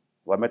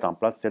 on va mettre en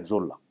place cette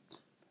zone-là.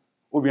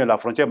 Ou bien la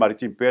frontière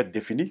maritime peut être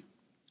définie,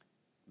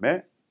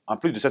 mais en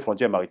plus de cette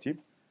frontière maritime,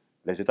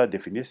 les États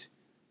définissent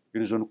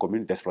une zone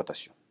commune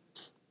d'exploitation.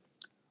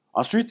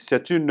 Ensuite,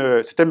 c'est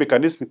un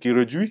mécanisme qui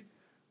réduit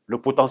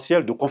le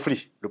potentiel de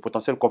conflit, le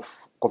potentiel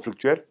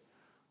conflictuel,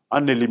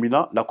 en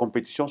éliminant la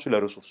compétition sur les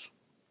ressources.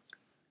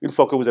 Une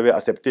fois que vous avez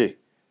accepté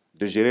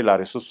de gérer la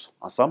ressource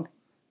ensemble,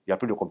 il n'y a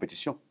plus de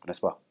compétition,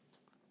 n'est-ce pas?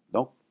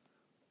 Donc,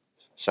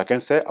 chacun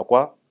sait à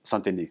quoi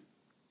s'en tenir.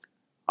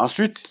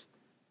 Ensuite,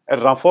 elle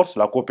renforce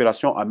la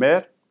coopération en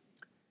mer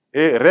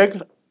et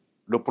règle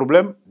le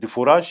problème du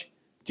forage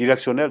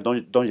directionnel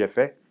dont j'ai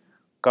fait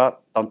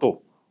cas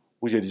tantôt,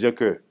 où je disais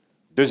que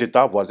deux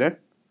États voisins,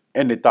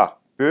 un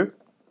État peut,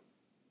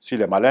 s'il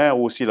est malin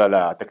ou s'il a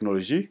la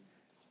technologie,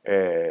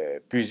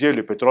 puiser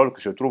le pétrole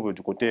qui se trouve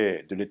du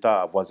côté de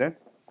l'État voisin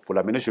pour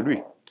l'amener chez lui.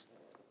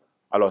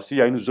 Alors, s'il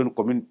y a une zone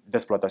commune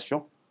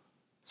d'exploitation,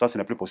 ça, ce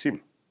n'est plus possible.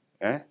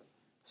 Hein?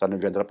 Ça ne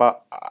viendra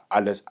pas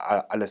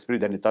à l'esprit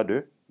d'un État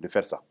de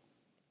faire ça.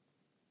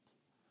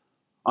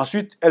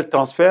 Ensuite, elle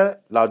transfère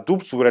la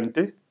double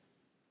souveraineté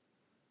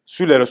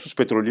sur les ressources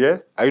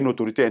pétrolières à une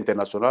autorité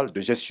internationale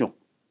de gestion.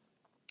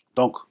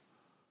 Donc,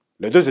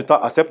 les deux États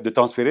acceptent de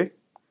transférer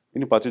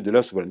une partie de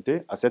leur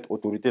souveraineté à cette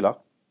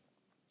autorité-là,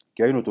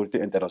 qui a une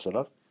autorité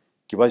internationale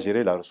qui va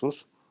gérer la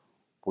ressource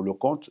pour le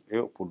compte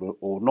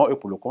au nom et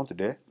pour le compte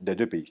des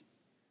deux pays.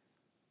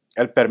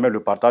 Elle permet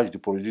le partage du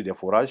produit des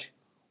forages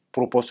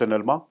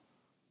proportionnellement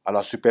à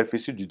la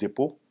superficie du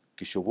dépôt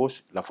qui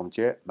chevauche la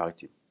frontière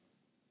maritime.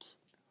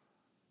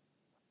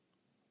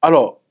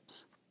 Alors,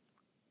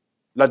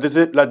 la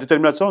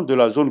détermination de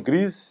la zone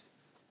grise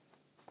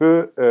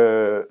peut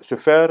se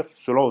faire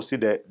selon aussi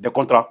des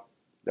contrats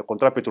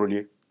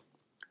pétroliers.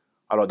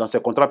 Alors, dans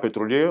ces contrats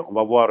pétroliers, on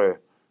va voir,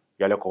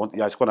 il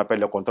y a ce qu'on appelle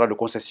les contrats de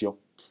concession,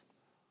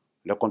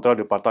 les contrats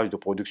de partage de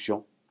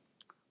production,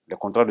 les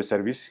contrats de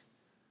services,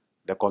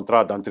 les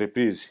contrats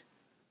d'entreprise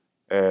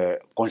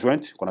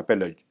conjointes, qu'on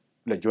appelle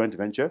les joint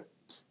ventures.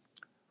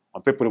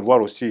 On peut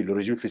prévoir aussi le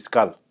régime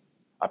fiscal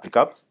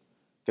applicable,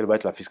 quelle va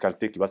être la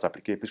fiscalité qui va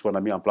s'appliquer, puisqu'on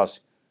a mis en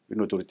place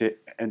une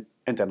autorité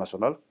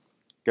internationale,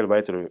 quel va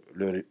être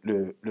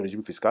le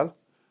régime fiscal,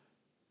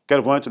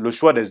 quels vont être le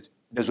choix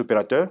des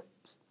opérateurs.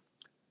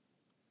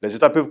 Les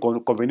États peuvent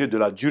convenir de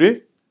la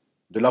durée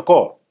de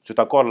l'accord. Cet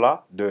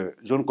accord-là de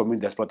zone commune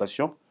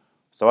d'exploitation,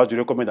 ça va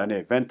durer combien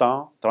d'années? 20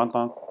 ans, 30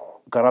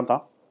 ans, 40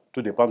 ans.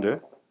 Tout dépend de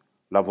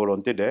la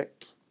volonté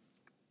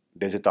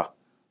des États.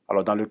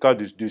 Alors, dans le cas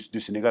du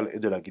Sénégal et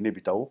de la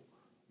Guinée-Bissau,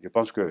 je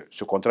pense que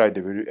ce contrat est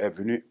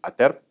venu à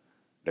terme.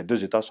 Les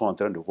deux États sont en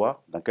train de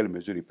voir dans quelle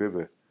mesure ils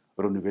peuvent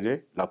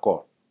renouveler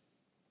l'accord.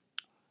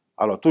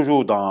 Alors,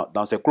 toujours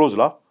dans ces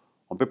clauses-là,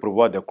 on peut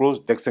prévoir des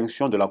clauses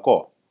d'extinction de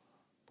l'accord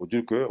pour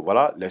dire que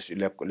voilà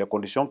les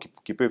conditions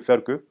qui peuvent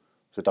faire que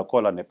cet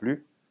accord-là n'est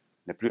plus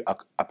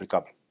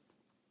applicable.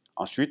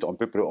 Ensuite, on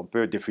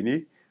peut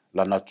définir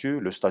la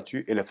nature, le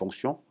statut et les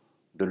fonctions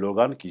de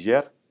l'organe qui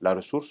gère la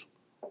ressource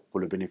pour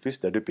le bénéfice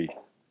des deux pays.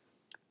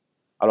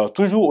 Alors,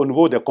 toujours au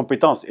niveau des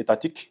compétences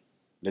étatiques,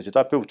 les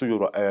États peuvent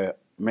toujours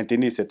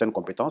maintenir certaines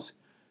compétences.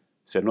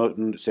 C'est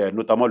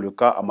notamment le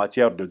cas en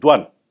matière de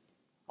douane,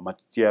 en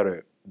matière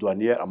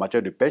douanière, en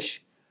matière de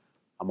pêche,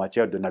 en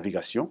matière de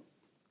navigation,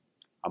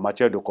 en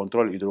matière de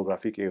contrôle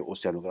hydrographique et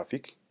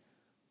océanographique,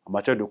 en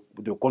matière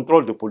de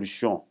contrôle de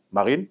pollution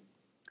marine,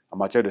 en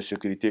matière de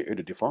sécurité et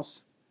de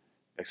défense,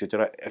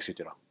 etc.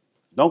 etc.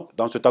 Donc,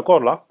 dans cet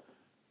accord-là,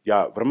 il y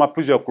a vraiment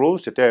plusieurs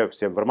clauses.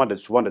 C'est vraiment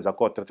souvent des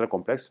accords très, très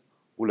complexes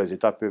où les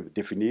États peuvent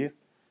définir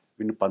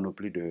une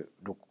panoplie de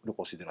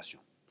considérations.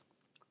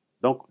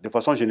 Donc, de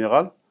façon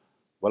générale,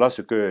 voilà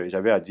ce que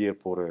j'avais à dire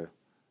pour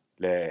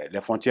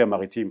les frontières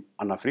maritimes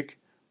en Afrique.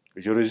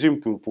 Je résume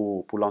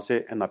pour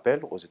lancer un appel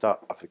aux États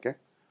africains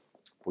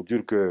pour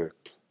dire que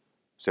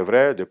c'est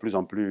vrai, de plus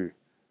en plus,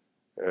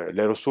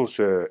 les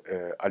ressources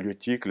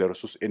halieutiques, les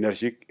ressources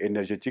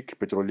énergétiques,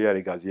 pétrolières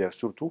et gazières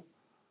surtout,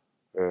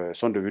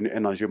 sont devenues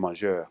un enjeu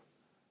majeur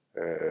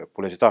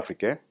pour les États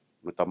africains,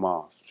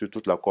 notamment sur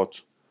toute la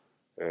côte,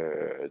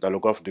 dans le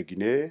golfe de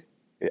Guinée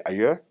et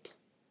ailleurs.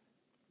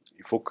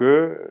 Il faut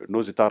que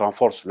nos États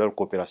renforcent leur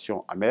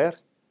coopération en mer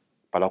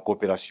par la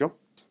coopération,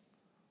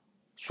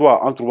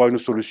 soit en trouvant une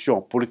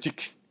solution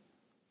politique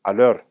à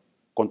leur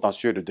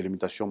contentieux de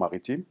délimitation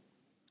maritime,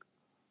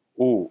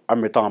 ou en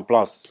mettant en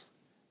place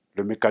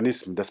le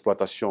mécanisme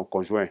d'exploitation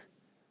conjoint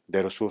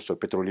des ressources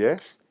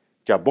pétrolières,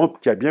 qui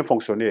a bien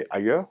fonctionné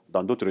ailleurs,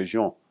 dans d'autres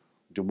régions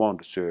du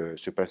monde.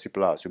 Ce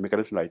principe-là, ce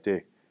mécanisme a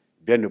été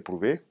bien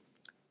éprouvé.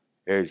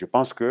 Et je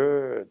pense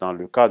que dans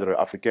le cadre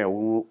africain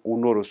où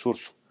nos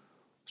ressources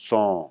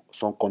sont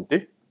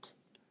comptées,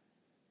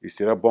 il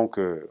serait bon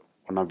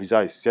qu'on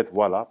envisage cette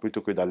voie-là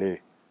plutôt que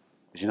d'aller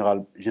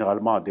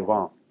généralement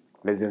devant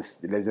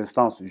les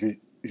instances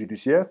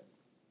judiciaires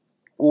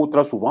où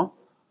très souvent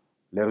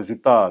les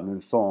résultats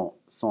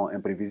sont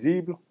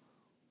imprévisibles,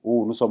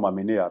 où nous sommes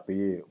amenés à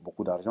payer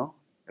beaucoup d'argent,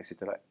 etc.,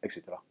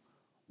 etc.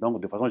 Donc,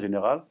 de façon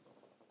générale,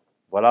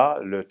 voilà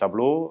le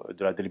tableau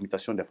de la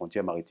délimitation des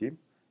frontières maritimes.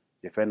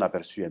 J'ai fait un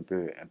aperçu un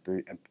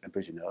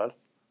peu général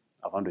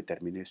avant de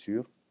terminer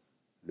sur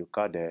le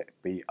cas des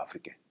pays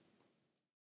africains.